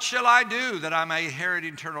 what shall I do that I may inherit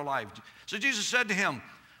eternal life? So Jesus said to him,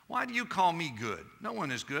 why do you call me good? No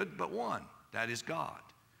one is good but one, that is God.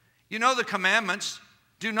 You know the commandments,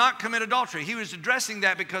 do not commit adultery. He was addressing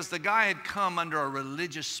that because the guy had come under a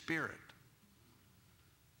religious spirit.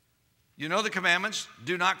 You know the commandments,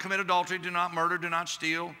 do not commit adultery, do not murder, do not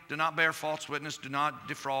steal, do not bear false witness, do not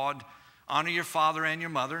defraud, honor your father and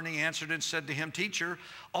your mother. And he answered and said to him, teacher,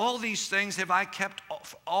 all these things have I kept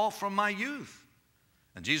all from my youth.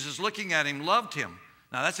 And Jesus, looking at him, loved him.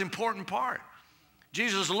 Now that's an important part.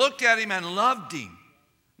 Jesus looked at him and loved him.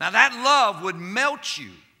 Now that love would melt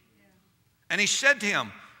you. And he said to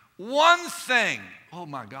him, one thing, oh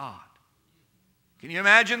my God. Can you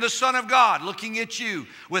imagine the Son of God looking at you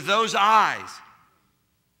with those eyes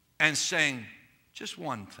and saying, just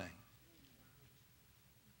one thing.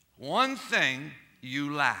 One thing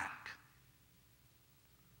you lack.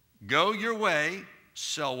 Go your way,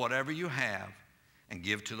 sell whatever you have, and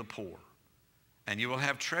give to the poor. And you will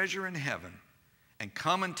have treasure in heaven. And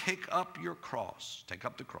come and take up your cross, take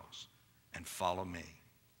up the cross, and follow me.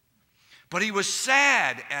 But he was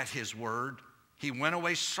sad at his word. He went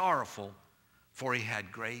away sorrowful, for he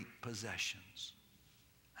had great possessions.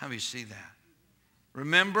 How do you see that?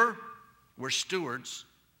 Remember, we're stewards,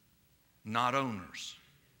 not owners.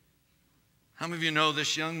 How many of you know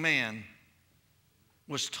this young man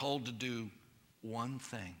was told to do one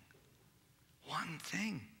thing? One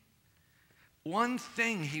thing. One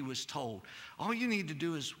thing he was told. All you need to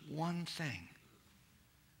do is one thing.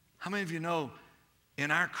 How many of you know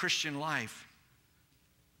in our Christian life,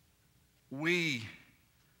 we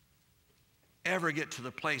ever get to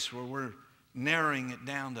the place where we're narrowing it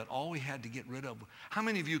down that all we had to get rid of? How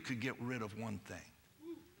many of you could get rid of one thing?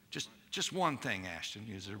 Just one thing, Ashton.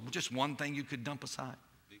 Is there just one thing you could dump aside?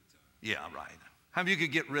 Yeah, right. How many of you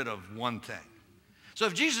could get rid of one thing? So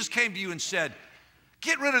if Jesus came to you and said,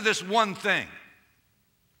 get rid of this one thing,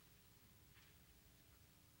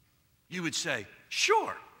 you would say,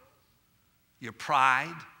 sure. Your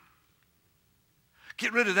pride.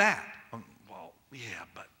 Get rid of that. Well, yeah,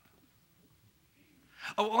 but.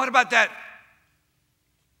 Oh, what about that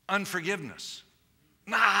unforgiveness?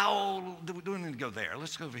 No, we don't need to go there.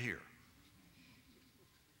 Let's go over here.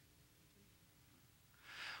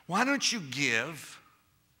 Why don't you give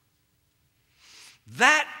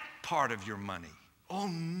that part of your money? Oh,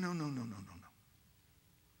 no.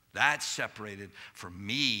 That's separated for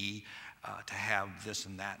me to have this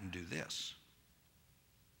and that and do this.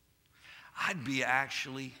 I'd be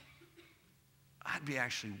actually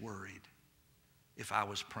worried if I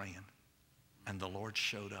was praying and the Lord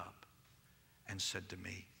showed up and said to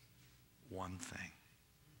me, one thing.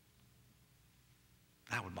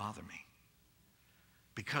 That would bother me.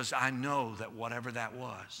 Because I know that whatever that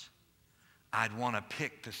was, I'd want to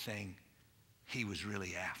pick the thing he was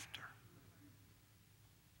really after.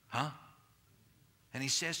 Huh? And he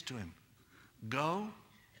says to him, go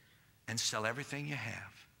and sell everything you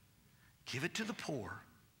have. Give it to the poor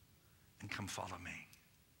and come follow me.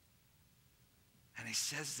 And he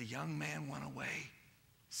says the young man went away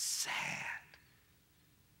sad.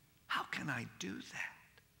 How can I do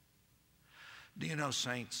that? Do you know,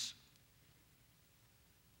 saints,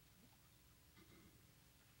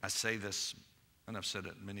 I say this, and I've said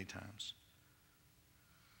it many times.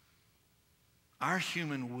 Our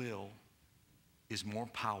human will is more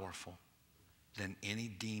powerful than any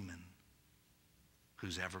demon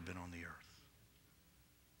who's ever been on the earth.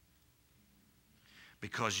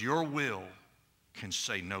 Because your will can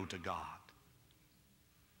say no to God.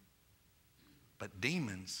 But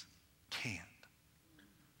demons can't.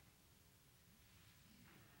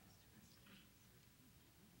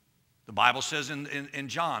 The Bible says in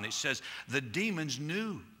John, it says the demons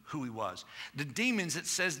knew who he was. The demons, it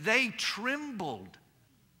says, they trembled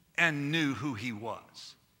and knew who he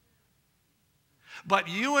was. But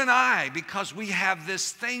you and I, because we have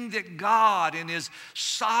this thing that God in his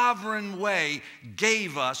sovereign way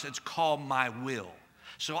gave us, it's called my will.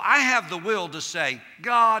 So I have the will to say,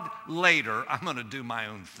 God, later I'm going to do my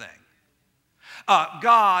own thing.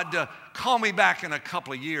 God, call me back in a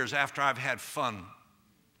couple of years after I've had fun.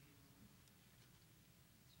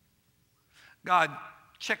 God,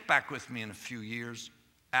 check back with me in a few years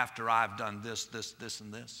after I've done this, this, this,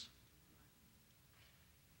 and this.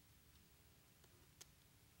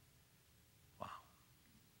 Wow.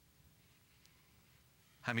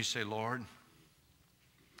 How many say, Lord,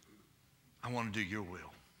 I want to do your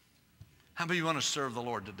will? How many of you want to serve the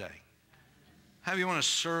Lord today? How many of you want to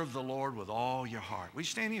serve the Lord with all your heart? Will you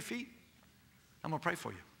stand on your feet? I'm going to pray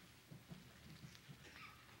for you.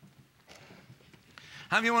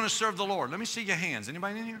 How many of you want to serve the Lord? Let me see your hands.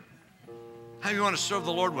 Anybody in here? How many of you want to serve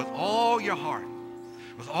the Lord with all your heart,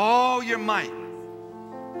 with all your might?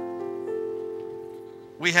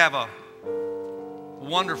 We have a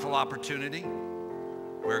wonderful opportunity.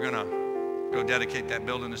 We're going to go dedicate that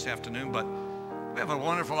building this afternoon, but we have a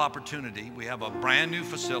wonderful opportunity. We have a brand new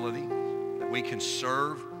facility that we can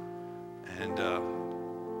serve and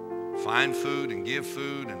find food and give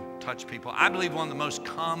food and touch people. I believe one of the most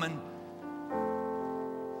common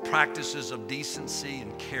practices of decency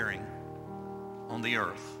and caring on the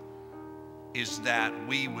earth is that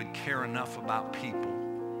we would care enough about people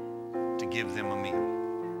to give them a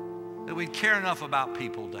meal. That we'd care enough about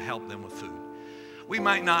people to help them with food. We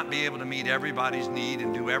might not be able to meet everybody's need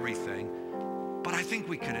and do everything, but I think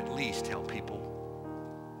we could at least help people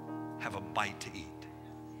have a bite to eat.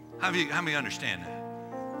 How many understand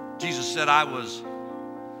that? Jesus said, I was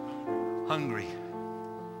hungry.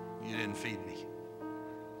 You didn't feed me.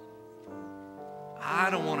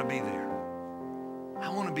 I don't want to be there. I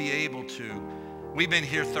want to be able to. We've been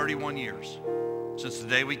here 31 years. Since the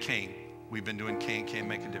day we came, we've been doing Can't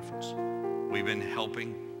Make a Difference. We've been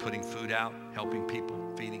helping, putting food out, helping people,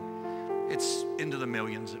 feeding. It's into the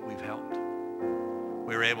millions that we've helped.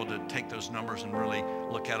 We were able to take those numbers and really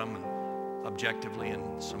look at them and objectively, and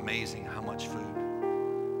it's amazing how much food.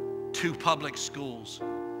 2 public schools.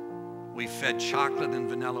 We fed chocolate and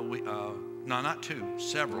vanilla. No, not 2,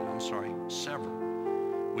 several. I'm sorry, several.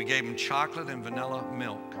 We gave them chocolate and vanilla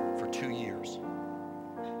milk for 2 years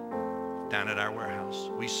down at our warehouse.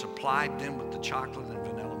 We supplied them with the chocolate and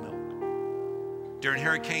vanilla milk. During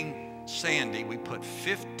Hurricane Sandy, we put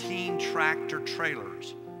 15 tractor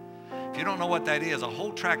trailers. If you don't know what that is, a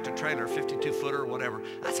whole tractor trailer, 52-footer or whatever,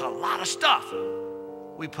 that's a lot of stuff.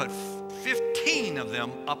 We put 15 of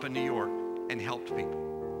them up in New York and helped people.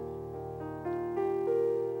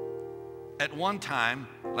 At one time,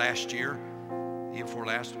 last year, year before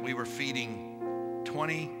last, we were feeding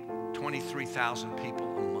 23,000 people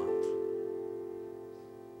a month.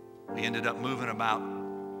 We ended up moving about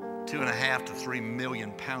 2.5 to 3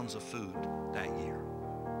 million pounds of food that year.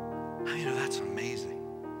 You know, that's amazing.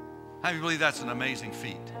 How do you believe that's an amazing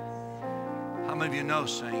feat? How many of you know,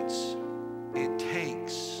 saints, it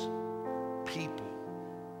takes people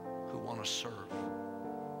who want to serve.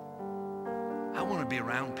 I want to be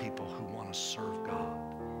around people who want to serve God.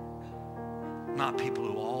 Not people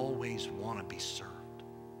who always want to be served.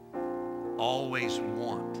 Always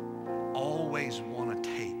want to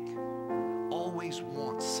take. Always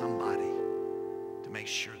want somebody to make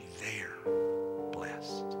sure they're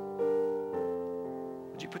blessed.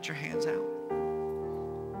 Would you put your hands out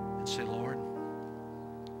and say, Lord,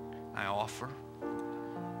 I offer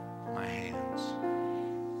my hands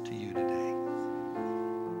to you today.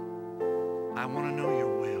 I want to know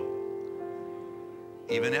your will.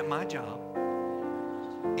 Even at my job,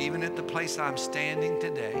 even at the place I'm standing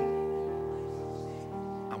today,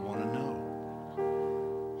 I want to know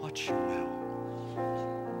what's your will.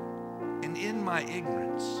 And in my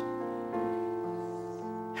ignorance,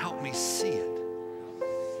 help me see it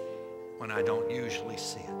when I don't usually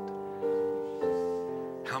see it.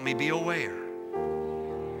 Help me be aware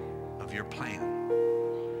of your plan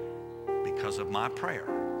because of my prayer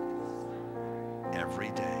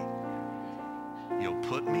every day. You'll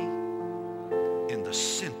put me in the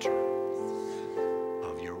center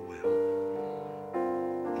of your will.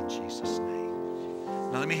 In Jesus' name.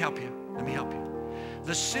 Now let me help you. Let me help you.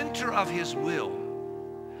 The center of his will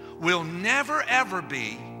never ever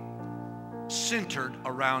be centered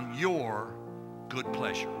around your good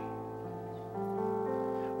pleasure.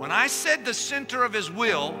 When I said the center of his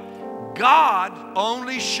will, God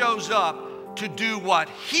only shows up to do what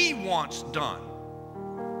he wants done.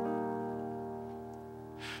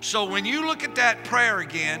 So when you look at that prayer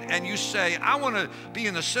again and you say, I want to be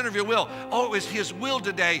in the center of your will. Oh, it was his will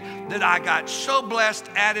today that I got so blessed,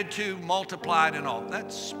 added to, multiplied, and all.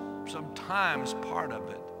 That's sometimes part of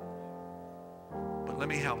it. But let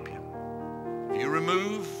me help you. If you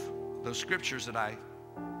remove those scriptures that I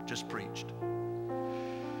just preached,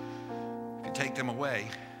 if you take them away,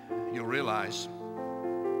 you'll realize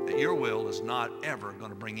that your will is not ever going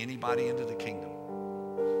to bring anybody into the kingdom.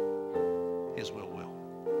 His will.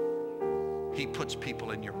 He puts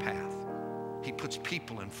people in your path. He puts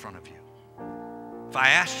people in front of you. If I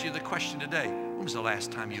asked you the question today, when was the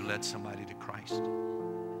last time you led somebody to Christ?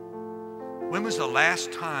 When was the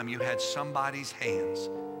last time you had somebody's hands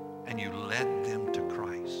and you led them to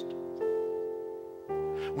Christ?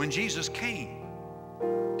 When Jesus came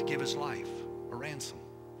to give his life a ransom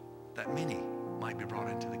that many might be brought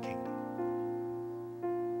into the kingdom.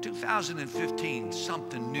 2015,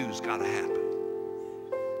 something new's got to happen.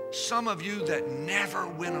 Some of you that never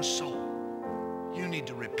win a soul, you need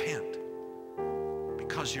to repent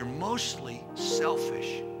because you're mostly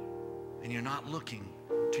selfish and you're not looking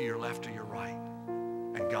to your left or your right.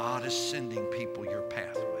 And God is sending people your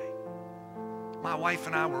pathway. My wife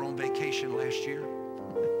and I were on vacation last year,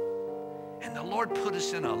 and the Lord put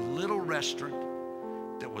us in a little restaurant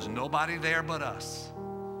that was nobody there but us.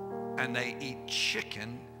 And they eat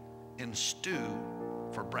chicken in stew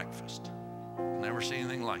for breakfast. Never seen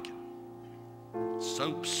anything like it.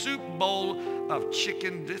 Soup bowl of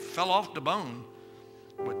chicken, it fell off the bone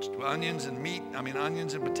with onions and meat,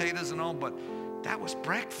 onions and potatoes and all, but that was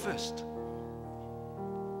breakfast.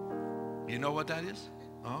 You know what that is?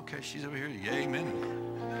 Okay, she's over here. Yeah, amen.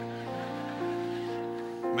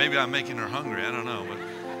 Maybe I'm making her hungry, I don't know. But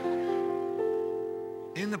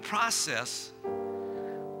in the process,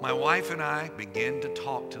 my wife and I began to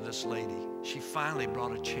talk to this lady. She finally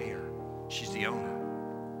brought a chair. She's the owner.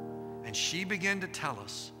 And she began to tell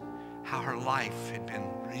us how her life had been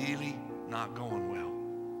really not going well.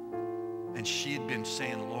 And she had been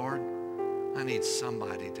saying, Lord, I need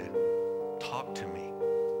somebody to talk to me,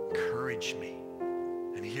 encourage me.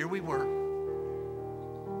 And here we were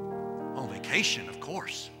on vacation, of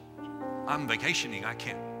course. I'm vacationing. I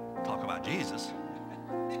can't talk about Jesus.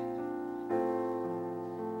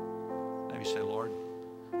 Maybe say, Lord,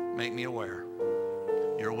 make me aware.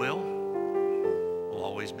 Your will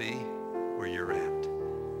always be where you're at.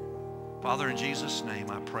 Father, in Jesus' name,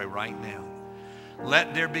 I pray right now,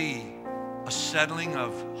 let there be a settling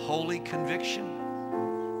of holy conviction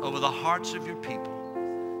over the hearts of your people,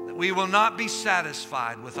 that we will not be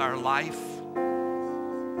satisfied with our life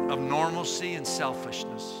of normalcy and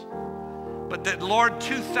selfishness, but that, Lord,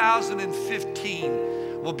 2015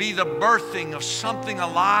 will be the birthing of something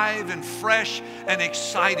alive and fresh and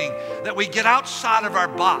exciting, that we get outside of our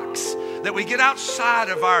box, that we get outside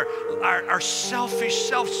of our selfish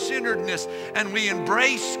self-centeredness, and we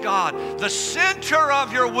embrace, God, the center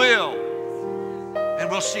of your will. And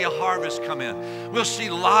we'll see a harvest come in. We'll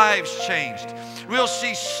see lives changed. We'll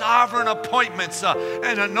see sovereign appointments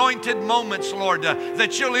and anointed moments, Lord,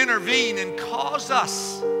 that you'll intervene and cause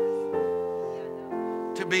us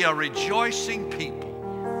to be a rejoicing people,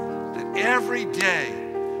 that every day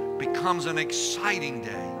becomes an exciting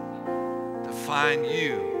day to find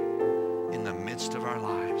you in the midst of our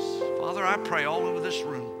lives. Father, I pray all over this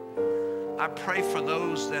room. I pray for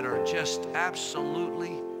those that are just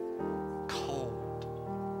absolutely cold.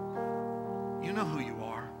 You know who you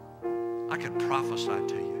are. I could prophesy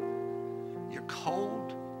to you. You're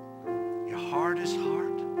cold. Your heart is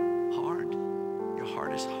hard. Your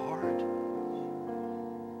heart is hard.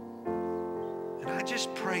 And I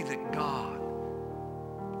just pray that God,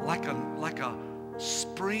 like a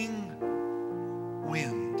spring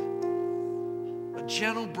wind, a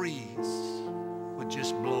gentle breeze would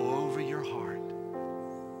just blow over your heart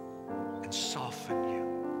and soften you.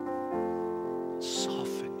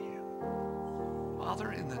 Soften you.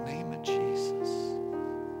 Father, in the name of Jesus,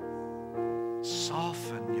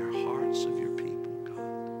 soften your hearts of your people, God.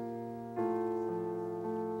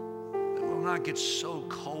 That we'll not get so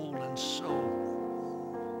cold and so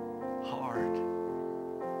hard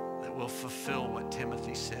that we'll fulfill what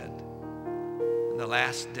Timothy said. In the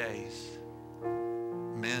last days,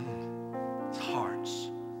 men's hearts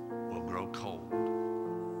will grow cold.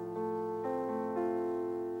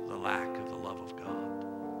 The lack of the love of God.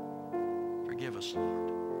 Forgive us,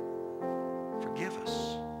 Lord. Forgive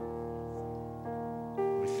us.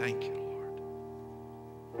 We thank you, Lord.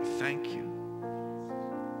 We thank you.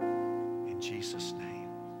 In Jesus' name.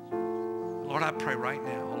 Lord, I pray right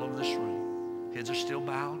now all over this room. Heads are still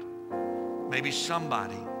bowed. Maybe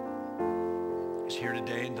somebody is here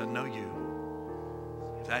today and doesn't know you.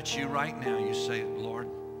 If that's you right now. You say, Lord,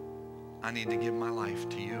 I need to give my life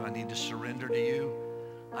to you. I need to surrender to you.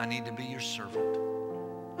 I need to be your servant.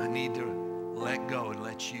 I need to let go and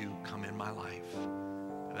let you come in my life.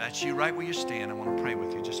 If that's you right where you stand, I want to pray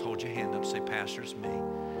with you. Just hold your hand up. Say, Pastor, it's me.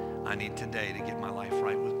 I need today to get my life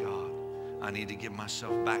right with God. I need to give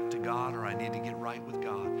myself back to God, or I need to get right with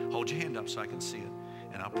God. Hold your hand up so I can see it,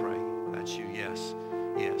 and I'll pray. That's you. Yes.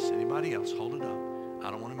 Yes. Anybody else? Hold it up. I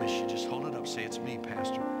don't want to miss you. Just hold it up. Say, it's me,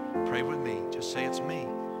 Pastor. Pray with me. Just say, it's me.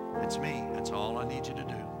 It's me. That's all I need you to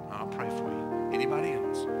do. I'll pray for you. Anybody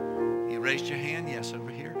else? You raised your hand? Yes, over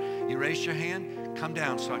here. You raised your hand? Come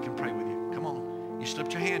down so I can pray with you. Come on. You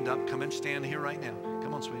slipped your hand up. Come and stand here right now.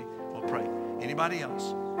 Come on, sweetie. We'll pray. Anybody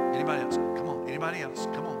else? Anybody else? Come on. Anybody else?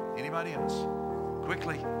 Come on. Anybody else?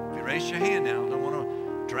 Quickly. If you raised your hand now, I don't want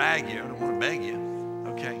to drag you. I don't want to beg you.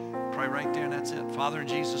 Okay. Pray right there, and that's it. Father, in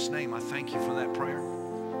Jesus' name, I thank you for that prayer.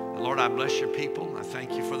 And Lord, I bless your people. I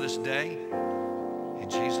thank you for this day. In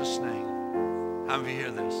Jesus' name. How many of you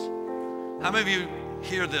hear this? How many of you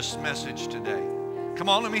hear this message today? Come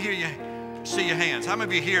on, let me hear you. See your hands. How many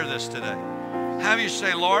of you hear this today? How many of you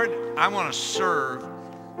say, Lord, I want to serve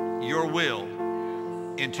your will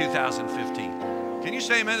in 2015? Can you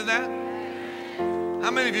say amen to that?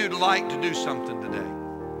 How many of you would like to do something today?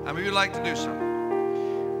 How many of you would like to do something?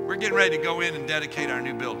 We're getting ready to go in and dedicate our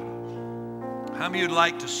new building. How many of you would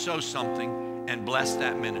like to sow something and bless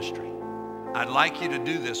that ministry? I'd like you to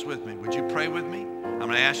do this with me. Would you pray with me? I'm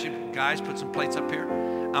going to ask you, guys, put some plates up here.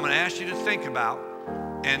 I'm going to ask you to think about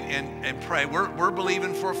and pray. We're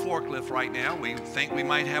believing for a forklift right now. We think we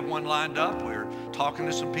might have one lined up. We're talking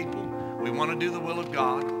to some people. We want to do the will of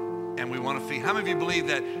God, and we want to feed. How many of you believe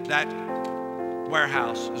that that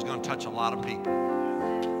warehouse is going to touch a lot of people?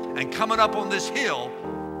 And coming up on this hill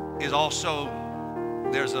is also,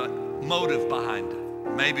 there's a motive behind it.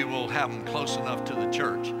 Maybe we'll have them close enough to the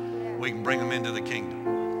church. We can bring them into the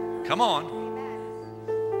kingdom. Come on.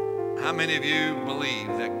 How many of you believe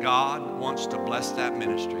that God wants to bless that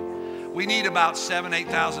ministry? We need about $7,000,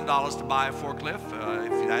 $8,000 to buy a forklift.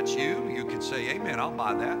 If that's you, you can say, amen, I'll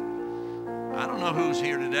buy that. I don't know who's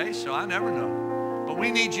here today, so I never know. But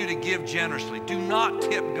we need you to give generously. Do not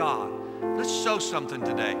tip God. Let's sow something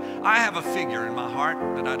today. I have a figure in my heart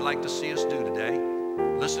that I'd like to see us do today.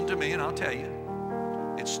 Listen to me and I'll tell you.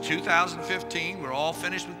 It's 2015. We're all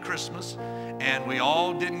finished with Christmas, and we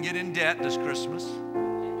all didn't get in debt this Christmas.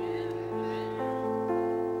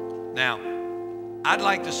 Now, I'd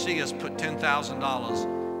like to see us put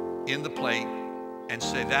 $10,000 in the plate and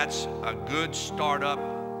say that's a good startup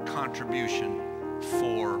contribution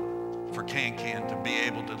for Can to be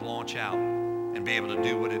able to launch out and be able to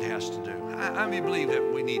do what it has to do. I believe that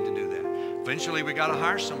we need to do that. Eventually, we got to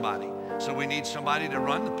hire somebody, so we need somebody to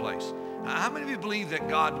run the place. How many of you believe that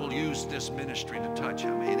God will use this ministry to touch?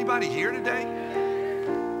 Anybody here today?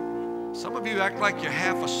 Some of you act like you're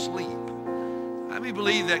half asleep. How many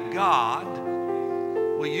believe that God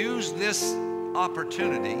will use this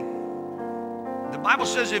opportunity? The Bible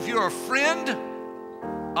says if you're a friend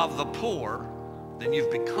of the poor, then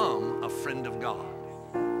you've become a friend of God.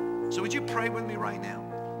 So would you pray with me right now?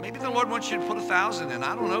 Maybe the Lord wants you to put $1,000 in.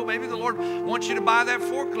 I don't know. Maybe the Lord wants you to buy that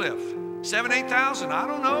forklift. $7,000, $8,000. I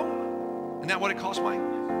don't know. Isn't that what it costs, Mike?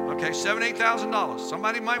 Okay, $7,000, $8,000.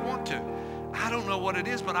 Somebody might want to. I don't know what it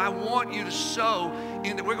is, but I want you to sow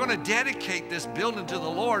in that. We're going to dedicate this building to the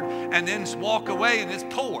Lord and then walk away and it's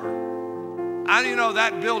poor. You know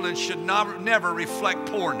that building should never reflect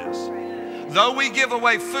poorness. Though we give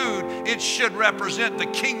away food, it should represent the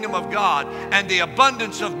kingdom of God and the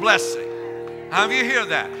abundance of blessing. How do you hear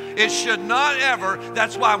that? It should not ever.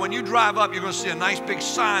 That's why when you drive up, you're going to see a nice big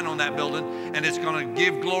sign on that building, and it's going to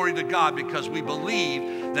give glory to God, because we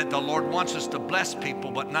believe that the Lord wants us to bless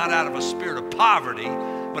people, but not out of a spirit of poverty,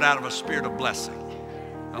 but out of a spirit of blessing.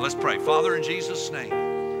 Now let's pray. Father, in Jesus'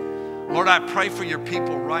 name, Lord, I pray for your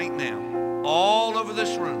people right now, all over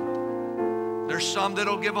this room. There's some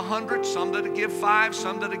that'll give 100, some that'll give 5,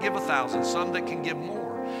 some that'll give 1,000, some that can give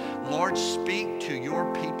more. Lord, speak to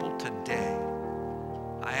your people today.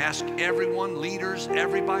 I ask everyone, leaders,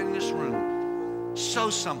 everybody in this room,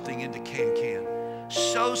 sow something into Can.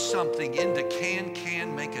 Sow something into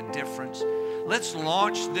Can make a difference. Let's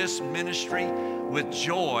launch this ministry with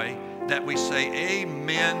joy that we say,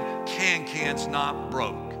 amen, Can's not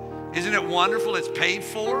broke. Isn't it wonderful? It's paid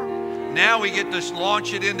for. Now we get to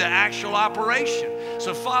launch it into actual operation.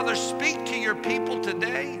 So Father, speak to your people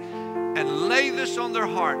today and lay this on their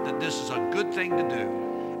heart that this is a good thing to do.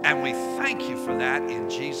 And we thank you for that in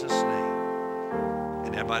Jesus' name.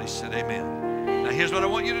 And everybody said amen. Now here's what I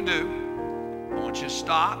want you to do. I want you to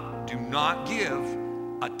stop. Do not give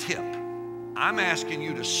a tip. I'm asking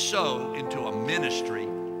you to sow into a ministry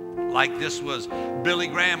like this was Billy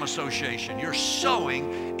Graham Association. You're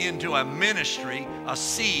sowing into a ministry, a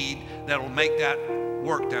seed that will make that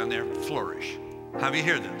work down there flourish. How many of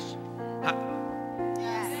you hear this?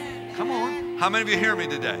 Yes. Come on. How many of you hear me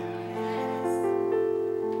today?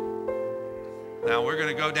 Now we're going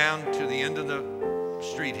to go down to the end of the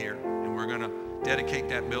street here, and we're going to dedicate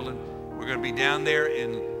that building. We're going to be down there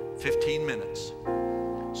in 15 minutes.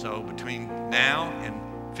 So between now and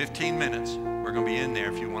 15 minutes, we're going to be in there.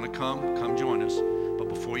 If you want to come join us. But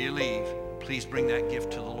before you leave, please bring that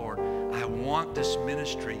gift to the Lord. I want this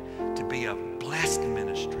ministry to be a blessed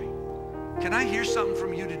ministry. Can I hear something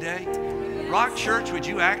from you today? Rock Church, would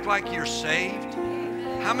you act like you're saved?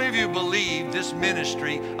 How many of you believe this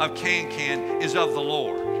ministry of Can is of the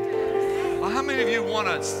Lord? Well, how many of you want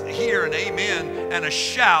to hear an amen and a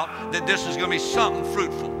shout that this is going to be something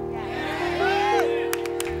fruitful?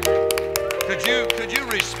 Could you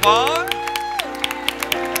respond?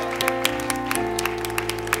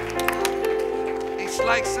 It's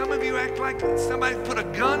like some of you act like somebody put a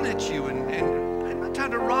gun at you, and I'm not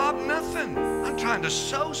trying to rob nothing. I'm trying to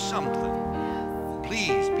sow something.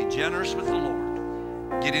 Please be generous with the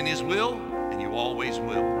Lord. Get in His will, and you always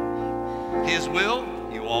will. His will,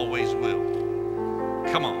 you always will.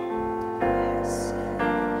 Come on.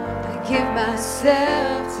 I give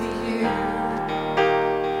myself to you.